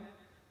been on.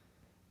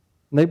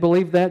 And they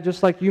believe that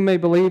just like you may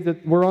believe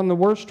that we're on the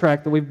worst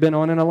track that we've been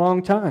on in a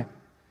long time.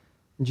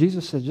 And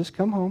Jesus said, just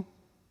come home.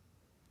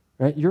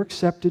 Right? You're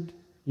accepted.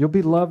 You'll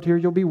be loved here.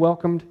 You'll be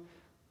welcomed.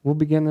 We'll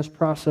begin this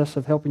process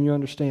of helping you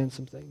understand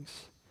some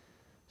things.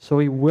 So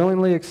He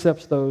willingly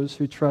accepts those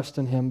who trust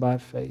in Him by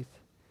faith.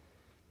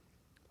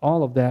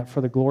 All of that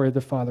for the glory of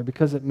the Father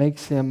because it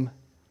makes Him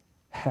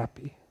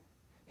happy.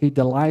 He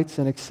delights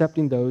in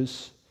accepting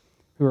those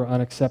who are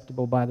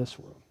unacceptable by this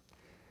world.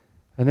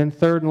 And then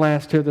third and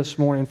last here this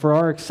morning, for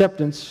our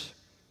acceptance,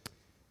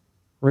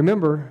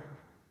 remember,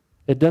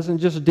 it doesn't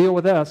just deal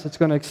with us, it's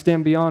going to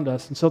extend beyond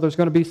us. And so there's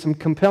going to be some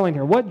compelling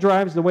here. What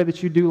drives the way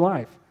that you do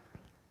life?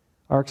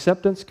 Our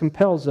acceptance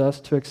compels us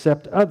to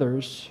accept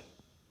others.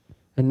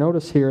 And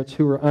notice here, it's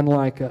who are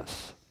unlike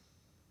us.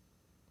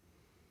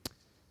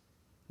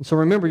 And so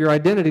remember, your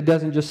identity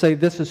doesn't just say,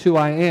 this is who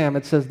I am.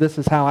 It says, this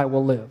is how I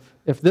will live.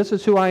 If this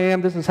is who I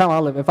am, this is how I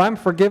live. If I'm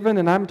forgiven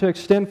and I'm to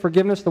extend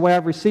forgiveness the way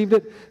I've received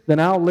it, then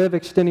I'll live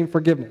extending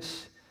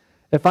forgiveness.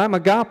 If I'm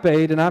agaped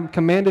and I'm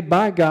commanded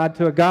by God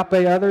to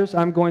agape others,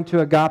 I'm going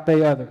to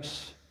agape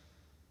others.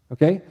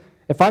 Okay?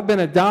 If I've been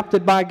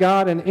adopted by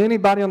God and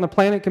anybody on the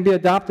planet can be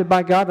adopted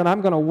by God, then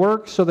I'm going to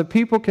work so that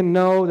people can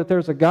know that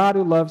there's a God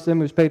who loves them,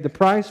 who's paid the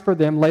price for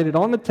them, laid it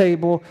on the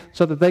table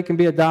so that they can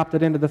be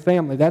adopted into the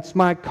family. That's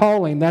my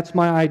calling. That's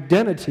my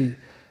identity.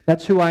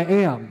 That's who I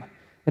am.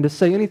 And to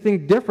say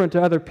anything different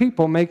to other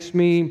people makes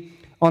me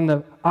on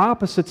the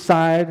opposite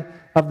side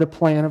of the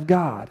plan of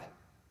God.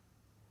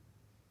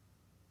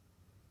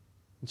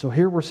 And so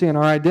here we're seeing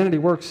our identity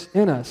works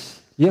in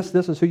us. Yes,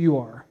 this is who you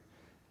are.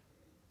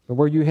 But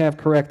where you have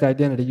correct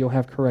identity, you'll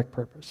have correct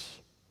purpose.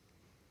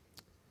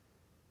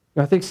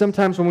 I think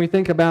sometimes when we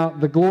think about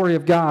the glory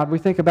of God, we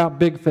think about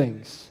big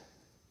things.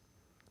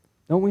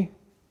 Don't we?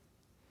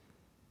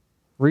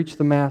 Reach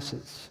the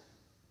masses.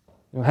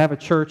 Have a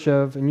church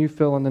of, and you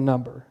fill in the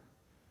number.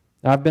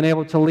 I've been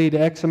able to lead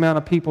X amount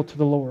of people to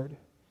the Lord.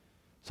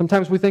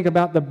 Sometimes we think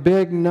about the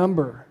big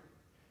number.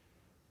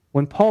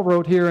 When Paul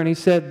wrote here and he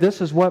said,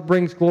 this is what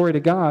brings glory to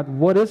God,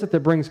 what is it that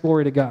brings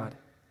glory to God?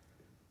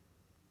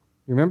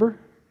 You remember?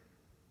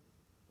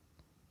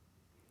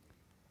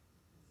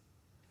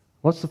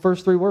 What's the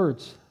first three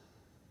words?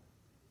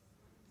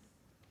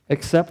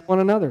 Accept one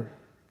another.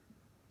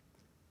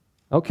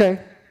 Okay.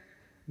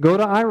 Go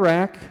to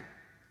Iraq,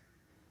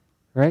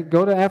 right?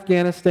 Go to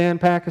Afghanistan,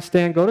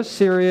 Pakistan, go to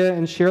Syria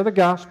and share the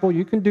gospel.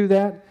 You can do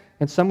that.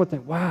 And some would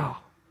think, wow,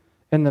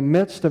 in the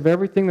midst of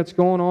everything that's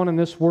going on in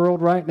this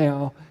world right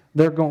now,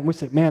 we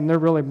say, man, they're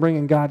really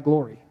bringing God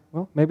glory.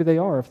 Well, maybe they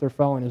are if they're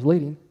following His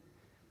leading.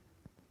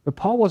 But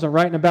Paul wasn't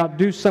writing about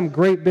do some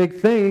great big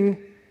thing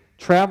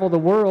travel the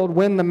world,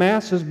 win the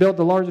masses, build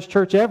the largest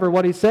church ever.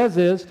 What he says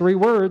is 3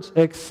 words: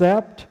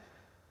 accept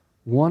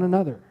one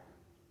another.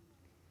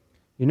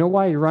 You know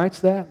why he writes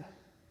that?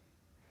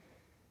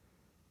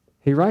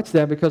 He writes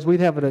that because we'd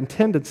have a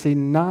tendency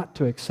not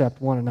to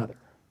accept one another.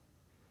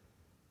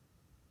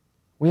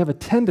 We have a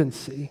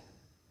tendency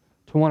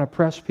to want to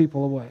press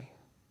people away,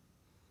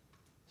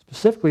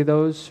 specifically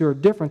those who are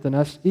different than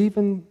us,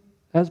 even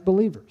as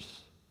believers.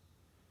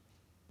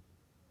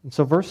 And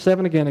so verse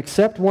 7 again,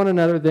 accept one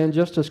another then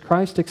just as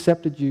Christ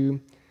accepted you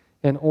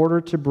in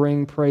order to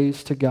bring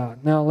praise to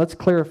God. Now let's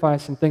clarify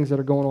some things that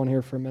are going on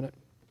here for a minute.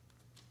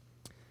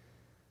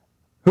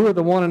 Who are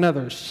the one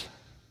another's?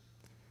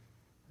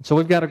 So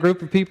we've got a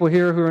group of people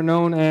here who are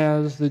known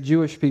as the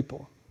Jewish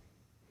people.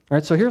 All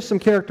right, so here's some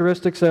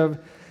characteristics of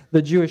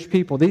the Jewish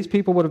people. These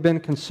people would have been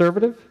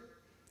conservative.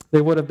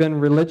 They would have been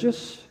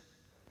religious.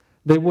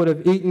 They would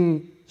have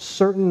eaten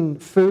certain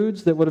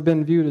foods that would have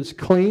been viewed as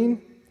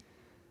clean.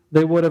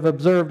 They would have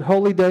observed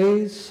holy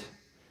days.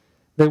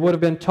 They would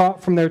have been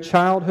taught from their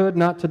childhood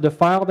not to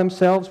defile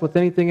themselves with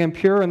anything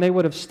impure, and they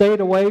would have stayed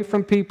away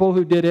from people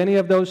who did any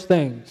of those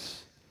things.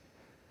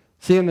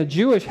 See, in the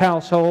Jewish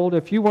household,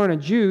 if you weren't a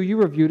Jew, you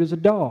were viewed as a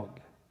dog.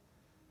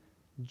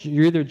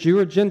 You're either Jew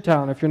or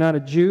Gentile, and if you're not a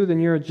Jew, then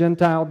you're a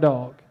Gentile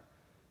dog.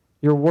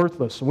 You're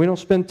worthless. And we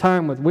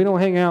don't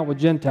hang out with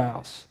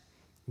Gentiles.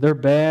 They're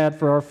bad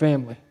for our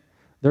family.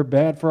 They're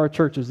bad for our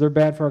churches. They're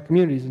bad for our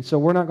communities. And so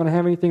we're not going to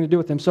have anything to do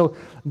with them. So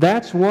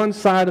that's one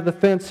side of the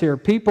fence here.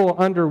 People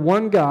under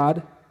one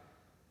God,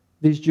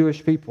 these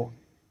Jewish people.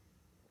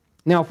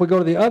 Now, if we go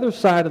to the other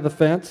side of the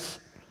fence,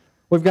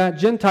 we've got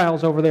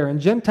Gentiles over there.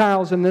 And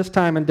Gentiles in this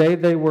time and day,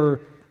 they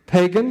were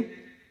pagan.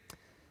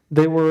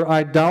 They were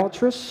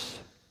idolatrous.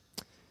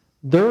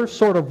 Their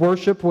sort of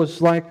worship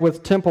was like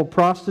with temple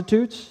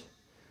prostitutes.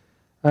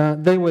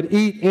 They would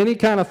eat any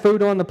kind of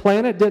food on the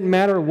planet. Didn't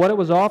matter what it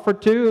was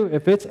offered to.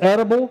 If it's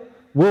edible,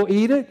 we'll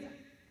eat it.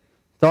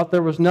 Thought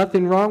there was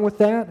nothing wrong with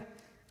that.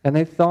 And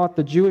they thought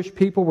the Jewish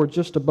people were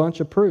just a bunch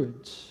of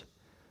prudes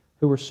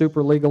who were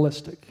super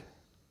legalistic.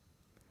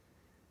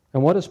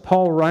 And what does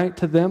Paul write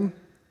to them?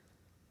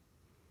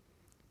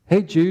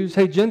 Hey Jews,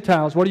 hey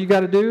Gentiles, what do you got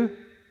to do?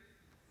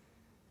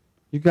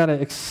 You've got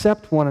to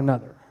accept one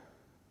another.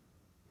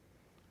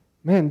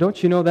 Man,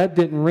 don't you know that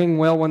didn't ring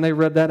well when they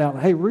read that out?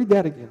 Hey, read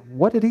that again.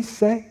 What did he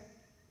say?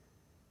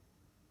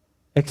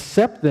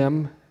 Accept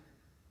them?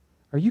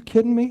 Are you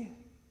kidding me?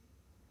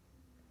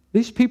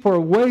 These people are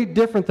way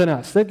different than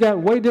us. They've got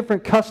way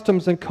different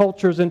customs and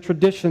cultures and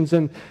traditions,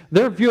 and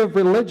their view of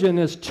religion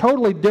is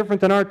totally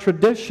different than our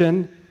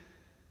tradition.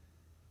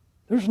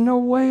 There's no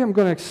way I'm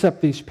going to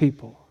accept these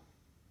people.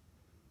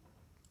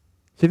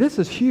 See, this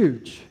is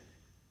huge.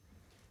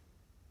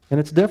 And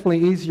it's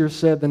definitely easier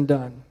said than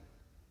done.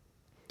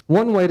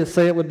 One way to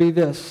say it would be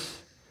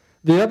this: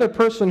 the other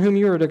person whom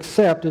you are to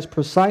accept is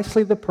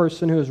precisely the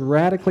person who is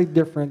radically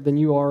different than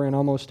you are in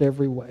almost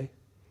every way.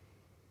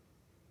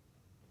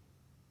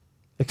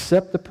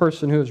 Accept the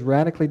person who is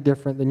radically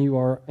different than you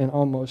are in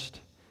almost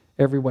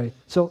every way.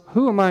 So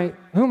who am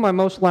I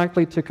most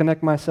likely to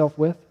connect myself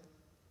with?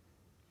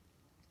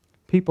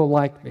 People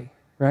like me,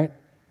 right?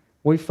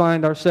 We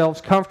find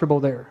ourselves comfortable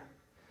there.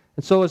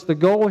 And so is the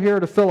goal here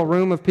to fill a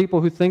room of people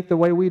who think the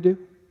way we do?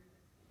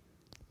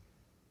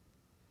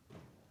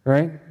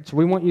 Right? So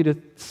we want you to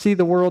see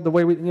the world the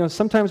way we,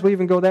 sometimes we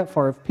even go that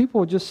far. If people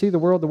would just see the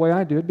world the way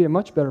I do, it'd be a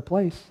much better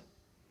place.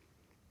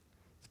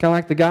 It's kind of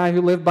like the guy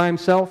who lived by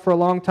himself for a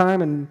long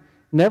time and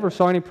never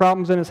saw any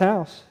problems in his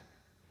house.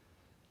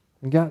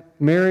 And got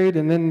married,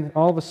 and then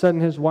all of a sudden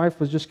his wife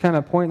was just kind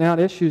of pointing out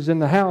issues in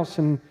the house.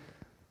 And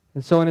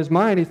so in his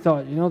mind he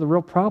thought, the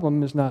real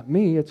problem is not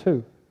me, it's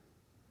who?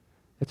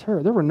 It's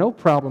her. There were no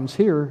problems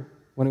here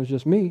when it was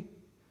just me.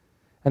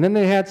 And then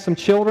they had some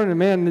children, and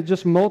man, it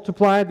just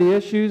multiplied the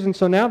issues. And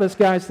so now this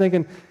guy's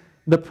thinking,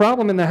 the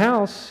problem in the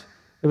house,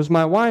 it was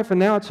my wife, and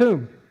now it's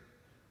whom?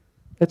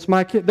 It's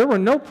my kid. There were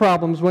no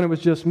problems when it was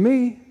just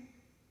me.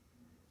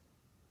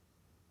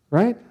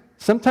 Right?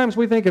 Sometimes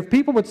we think if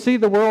people would see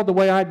the world the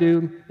way I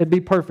do, it'd be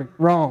perfect.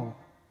 Wrong.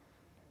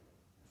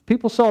 If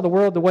people saw the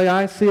world the way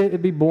I see it,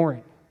 it'd be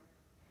boring.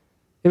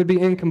 It would be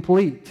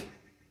incomplete.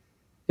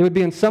 It would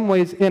be in some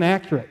ways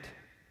inaccurate.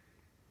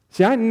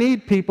 See, I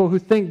need people who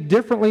think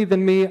differently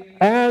than me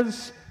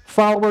as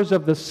followers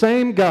of the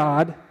same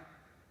God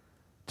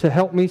to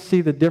help me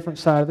see the different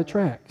side of the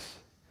tracks,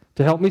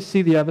 to help me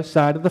see the other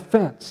side of the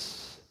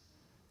fence.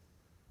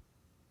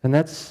 And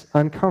that's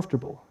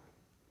uncomfortable.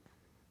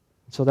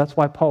 So that's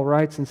why Paul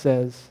writes and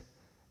says,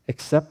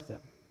 accept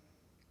them.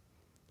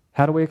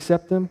 How do we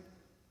accept them?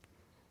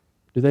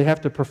 Do they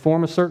have to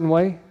perform a certain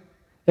way?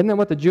 Isn't that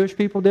what the Jewish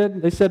people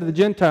did? They said to the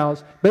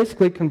Gentiles,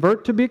 basically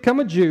convert to become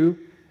a Jew,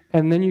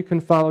 and then you can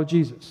follow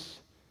Jesus.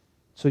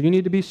 So you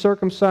need to be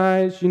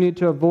circumcised. You need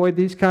to avoid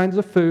these kinds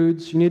of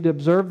foods. You need to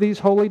observe these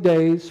holy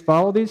days,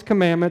 follow these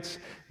commandments.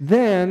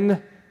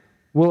 Then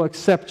we'll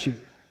accept you.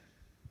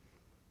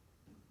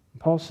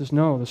 And Paul says,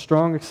 no, the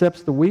strong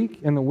accepts the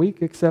weak, and the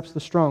weak accepts the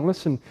strong.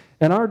 Listen,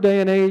 in our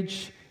day and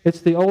age,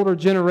 it's the older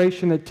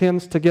generation that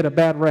tends to get a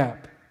bad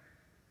rap.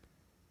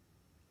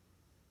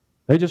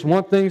 They just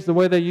want things the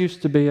way they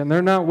used to be, and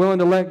they're not willing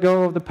to let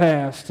go of the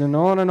past, and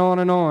on and on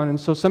and on. And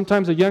so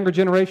sometimes a younger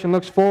generation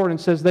looks forward and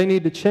says they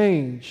need to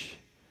change.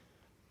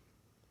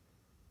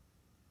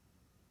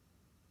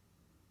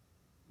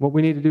 What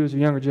we need to do as a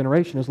younger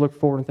generation is look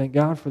forward and thank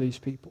God for these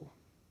people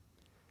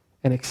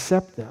and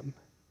accept them,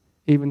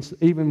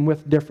 even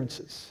with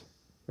differences,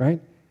 right?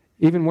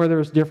 Even where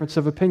there's difference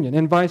of opinion,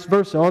 and vice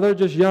versa. Oh, they're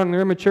just young,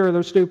 they're immature,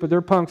 they're stupid,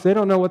 they're punks, they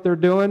don't know what they're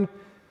doing,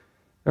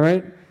 all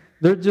right?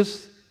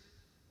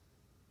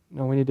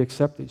 No, we need to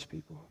accept these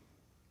people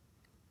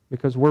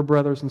because we're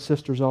brothers and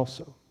sisters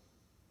also,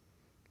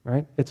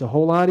 right? It's a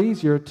whole lot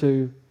easier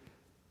to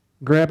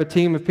grab a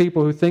team of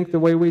people who think the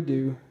way we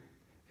do.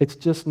 It's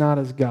just not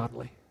as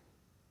godly.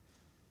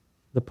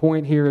 The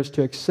point here is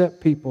to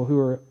accept people who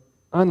are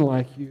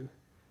unlike you,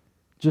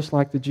 just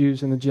like the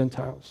Jews and the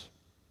Gentiles.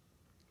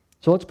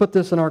 So let's put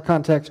this in our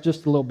context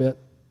just a little bit.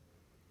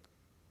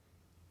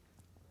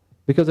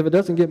 Because if it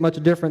doesn't get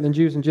much different than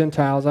Jews and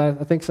Gentiles, I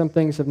think some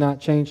things have not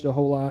changed a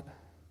whole lot.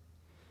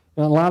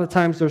 And a lot of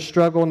times there's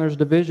struggle and there's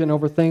division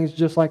over things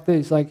just like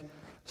these. Like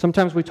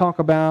sometimes we talk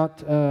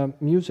about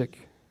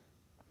music,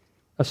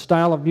 a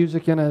style of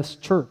music in a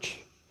church.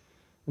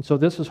 And so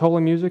this is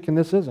holy music and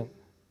this isn't.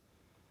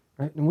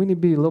 Right? And we need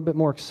to be a little bit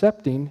more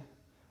accepting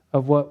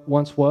of what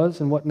once was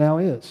and what now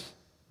is.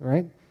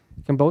 Right?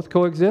 Can both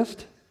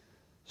coexist?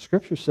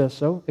 Scripture says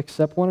so.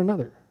 Accept one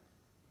another.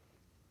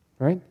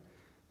 Right?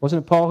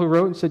 Wasn't it Paul who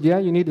wrote and said, yeah,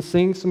 you need to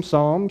sing some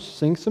psalms,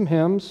 sing some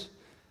hymns,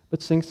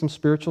 but sing some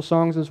spiritual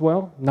songs as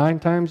well? 9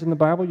 times in the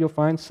Bible you'll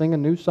find sing a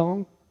new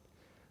song.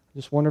 I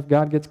just wonder if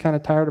God gets kind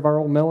of tired of our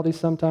old melodies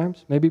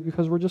sometimes. Maybe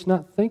because we're just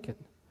not thinking.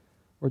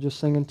 We're just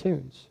singing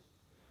tunes.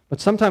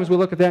 But sometimes we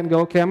look at that and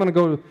go, okay, I'm going to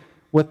go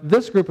with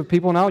this group of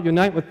people and I'll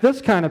unite with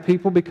this kind of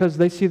people because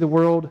they see the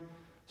world,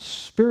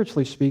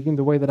 spiritually speaking,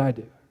 the way that I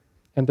do.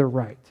 And they're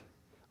right.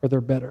 Or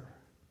they're better.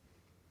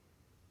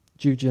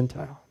 Jew,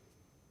 Gentile.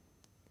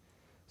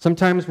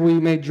 Sometimes we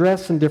may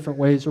dress in different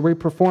ways or we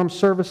perform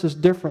services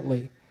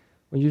differently.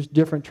 We use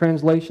different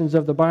translations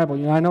of the Bible.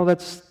 You know, I know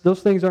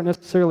those things aren't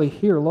necessarily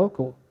here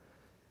local,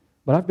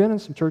 but I've been in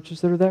some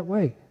churches that are that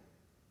way,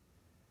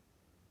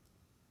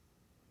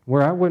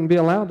 where I wouldn't be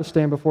allowed to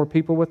stand before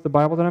people with the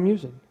Bible that I'm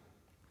using.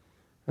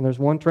 And there's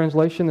one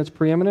translation that's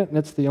preeminent, and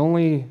it's the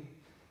only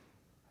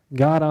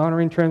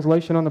God-honoring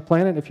translation on the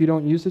planet. If you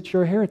don't use it,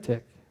 you're a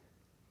heretic.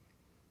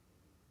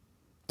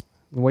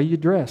 The way you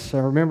dress. I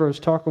remember I was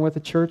talking with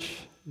a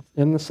church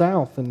in the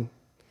South, and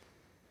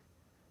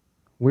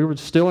we were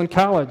still in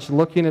college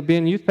looking at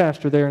being youth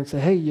pastor there and say,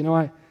 hey, you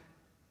know,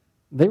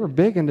 they were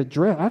big into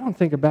dress. I don't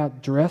think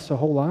about dress a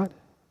whole lot.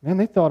 Man,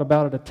 they thought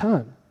about it a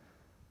ton.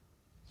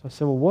 So I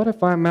said, well, what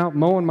if I'm out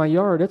mowing my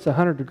yard? It's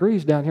 100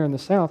 degrees down here in the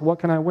South. What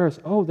can I wear?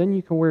 So, oh, then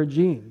you can wear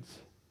jeans.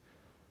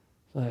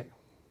 It's like,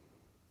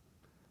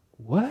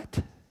 what?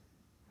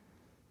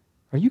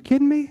 Are you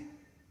kidding me?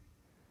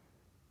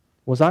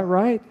 Was I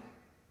right?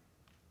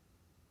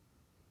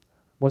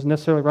 Wasn't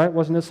necessarily right,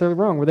 wasn't necessarily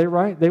wrong. Were they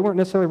right? They weren't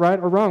necessarily right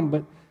or wrong,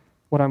 but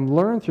what I'm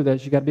learned through that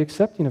is you got to be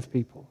accepting of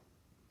people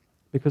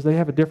because they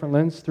have a different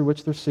lens through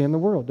which they're seeing the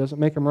world. Doesn't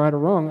make them right or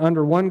wrong.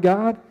 Under one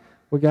God,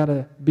 we got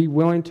to be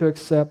willing to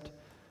accept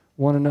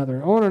one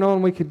another. On and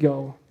on we could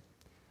go.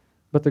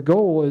 But the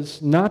goal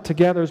is not to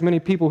gather as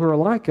many people who are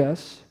like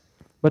us,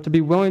 but to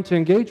be willing to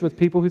engage with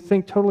people who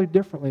think totally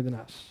differently than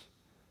us.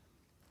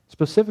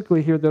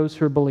 Specifically here, those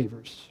who are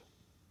believers.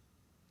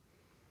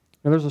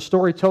 Now, there's a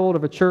story told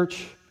of a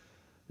church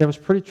that was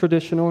pretty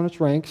traditional in its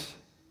ranks,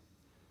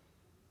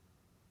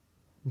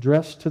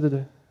 dressed to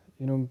the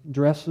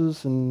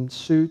dresses and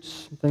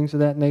suits and things of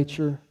that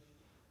nature,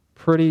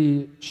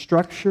 pretty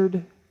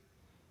structured.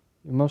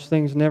 Most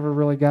things never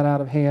really got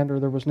out of hand, or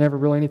there was never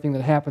really anything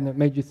that happened that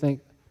made you think,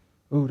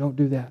 ooh, don't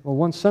do that. Well,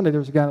 one Sunday there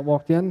was a guy that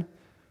walked in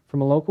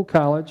from a local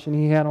college, and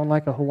he had on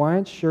like a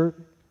Hawaiian shirt,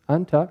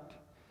 untucked,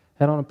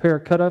 had on a pair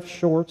of cut-off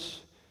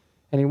shorts,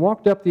 and he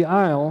walked up the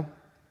aisle.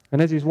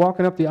 And as he's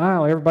walking up the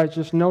aisle, everybody's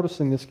just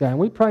noticing this guy. And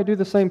we'd probably do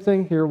the same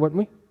thing here, wouldn't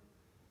we?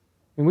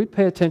 And we'd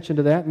pay attention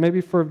to that, maybe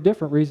for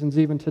different reasons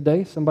even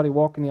today. Somebody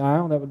walking the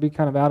aisle, that would be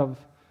kind of out of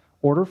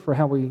order for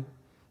how we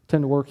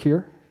tend to work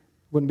here.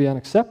 Wouldn't be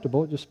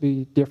unacceptable, it'd just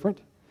be different.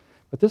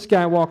 But this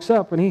guy walks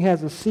up, and he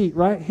has a seat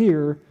right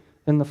here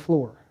in the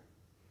floor.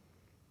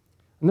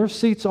 And there's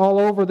seats all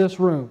over this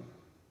room.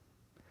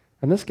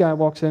 And this guy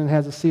walks in and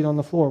has a seat on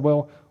the floor.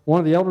 Well, one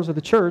of the elders of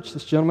the church,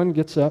 this gentleman,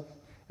 gets up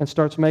and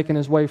starts making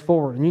his way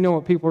forward. And you know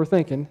what people are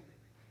thinking.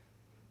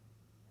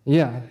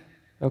 Yeah.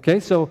 Okay,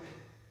 so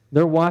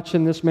they're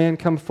watching this man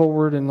come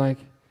forward and like,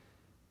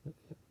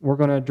 we're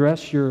going to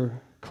address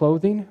your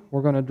clothing.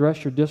 We're going to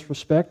address your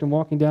disrespect and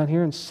walking down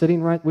here and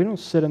sitting right. We don't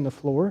sit on the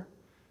floor.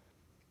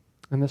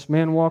 And this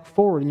man walked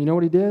forward, and you know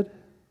what he did?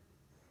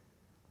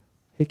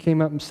 He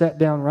came up and sat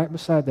down right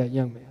beside that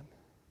young man.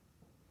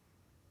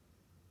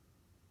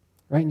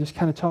 Right, and just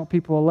kind of taught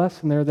people a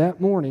lesson there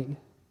that morning.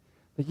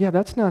 But yeah,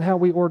 that's not how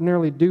we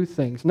ordinarily do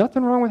things.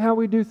 Nothing wrong with how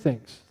we do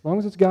things, as long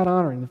as it's God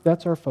honoring, if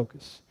that's our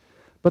focus.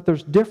 But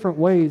there's different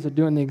ways of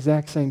doing the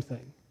exact same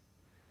thing.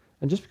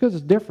 And just because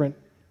it's different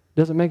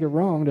Doesn't make it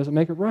wrong, doesn't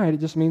make it right. It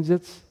just means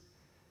it's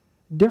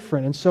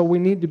different. And so we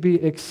need to be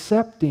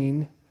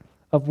accepting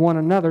of one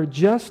another,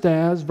 just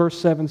as, verse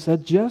 7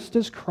 said, just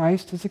as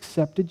Christ has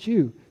accepted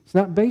you. It's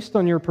not based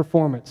on your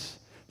performance.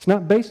 It's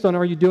not based on,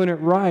 are you doing it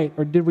right,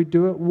 or did we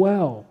do it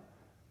well?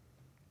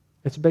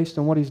 It's based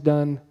on what he's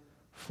done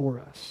for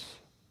us.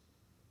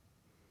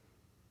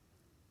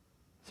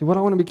 See, what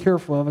I want to be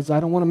careful of is I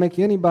don't want to make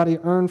anybody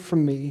earn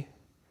from me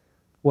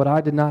what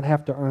I did not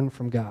have to earn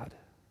from God.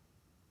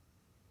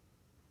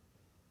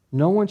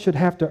 No one should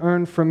have to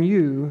earn from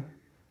you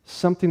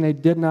something they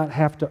did not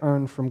have to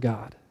earn from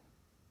God.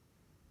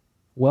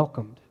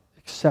 Welcomed,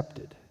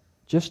 accepted,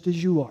 just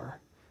as you are.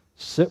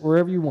 Sit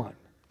wherever you want.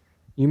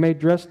 You may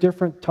dress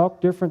different,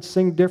 talk different,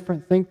 sing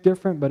different, think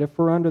different, but if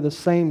we're under the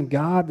same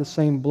God, the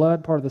same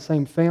blood, part of the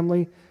same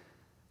family,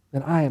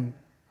 then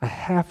I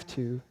have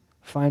to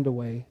find a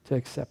way to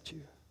accept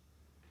you.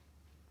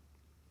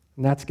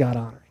 And that's God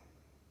honoring.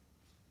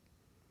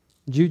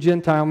 Jew,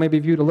 Gentile may be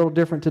viewed a little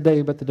different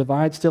today, but the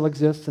divide still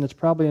exists, and it's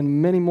probably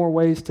in many more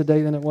ways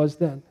today than it was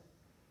then.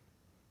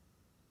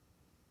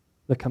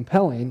 The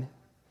compelling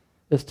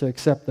is to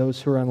accept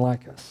those who are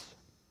unlike us.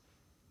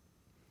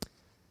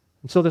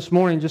 And so this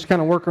morning, just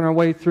kind of working our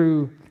way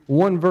through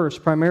one verse,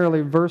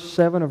 primarily verse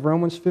 7 of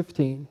Romans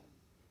 15,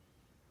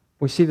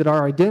 we see that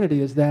our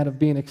identity is that of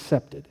being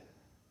accepted.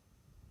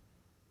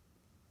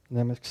 And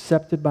I'm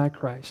accepted by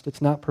Christ.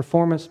 It's not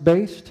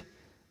performance-based,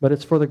 but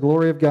it's for the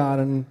glory of God,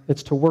 and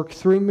it's to work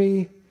through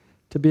me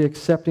to be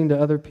accepting to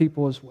other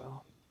people as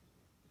well.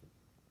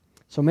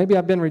 So maybe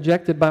I've been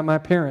rejected by my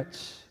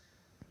parents.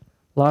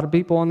 A lot of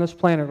people on this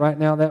planet right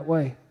now that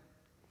way.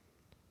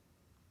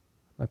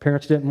 My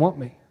parents didn't want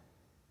me.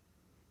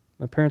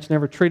 My parents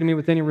never treated me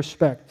with any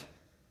respect.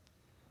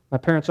 My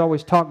parents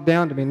always talked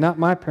down to me. Not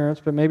my parents,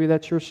 but maybe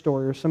that's your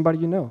story or somebody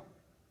you know.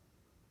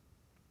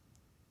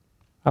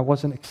 I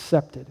wasn't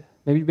accepted.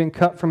 Maybe you've been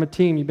cut from a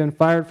team. You've been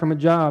fired from a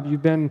job.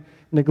 You've been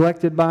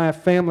neglected by a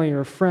family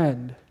or a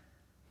friend.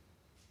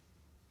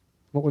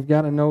 What we've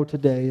got to know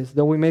today is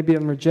though we may be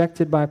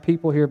rejected by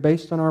people here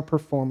based on our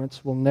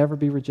performance, we'll never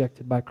be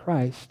rejected by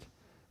Christ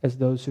as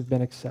those who've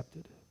been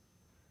accepted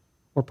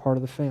or part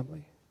of the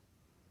family.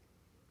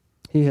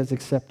 He has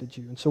accepted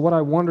you. And so what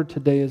I wonder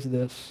today is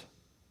this.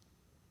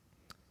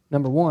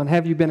 Number one,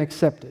 have you been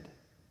accepted?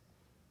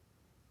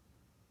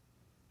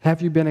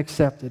 Have you been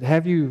accepted?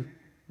 Have you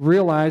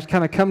realized,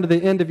 kind of come to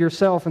the end of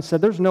yourself and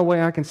said, there's no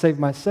way I can save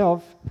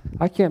myself.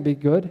 I can't be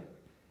good.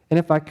 And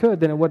if I could,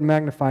 then it wouldn't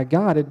magnify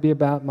God. It'd be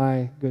about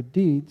my good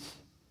deeds.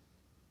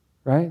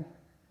 Right?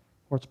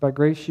 For it's by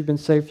grace you've been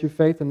saved through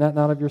faith, and that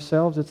not of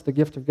yourselves. It's the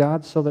gift of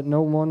God, so that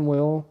no one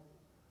will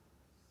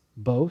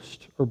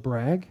boast or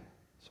brag.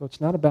 So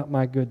it's not about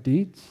my good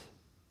deeds.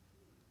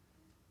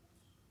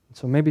 And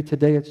so maybe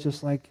today it's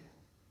just like,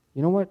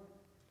 you know what?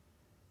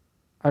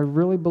 I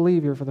really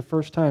believe here for the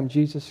first time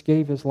Jesus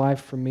gave his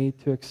life for me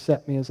to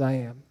accept me as I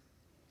am.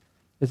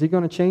 Is he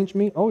going to change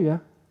me? Oh, yeah.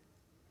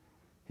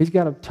 He's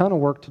got a ton of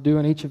work to do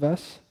in each of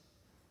us,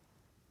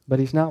 but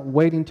he's not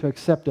waiting to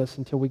accept us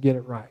until we get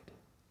it right.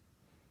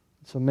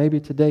 So maybe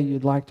today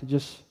you'd like to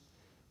just,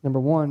 number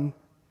one,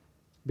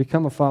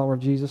 become a follower of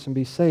Jesus and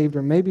be saved,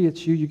 or maybe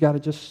it's you got to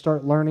just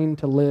start learning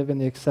to live in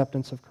the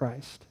acceptance of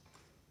Christ.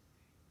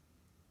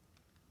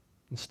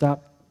 And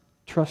stop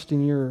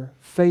trusting your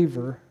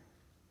favor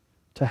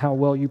to how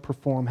well you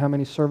perform, how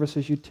many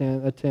services you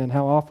attend,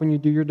 how often you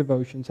do your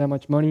devotions, how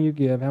much money you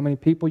give, how many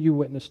people you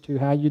witness to,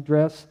 how you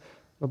dress,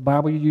 what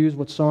Bible you use,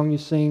 what song you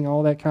sing,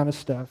 all that kind of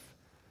stuff.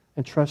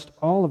 And trust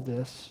all of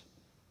this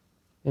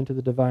into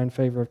the divine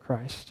favor of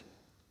Christ.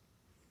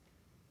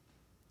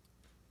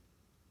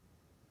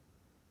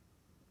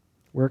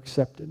 We're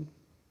accepted.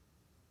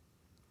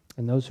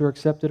 And those who are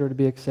accepted are to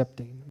be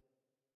accepting.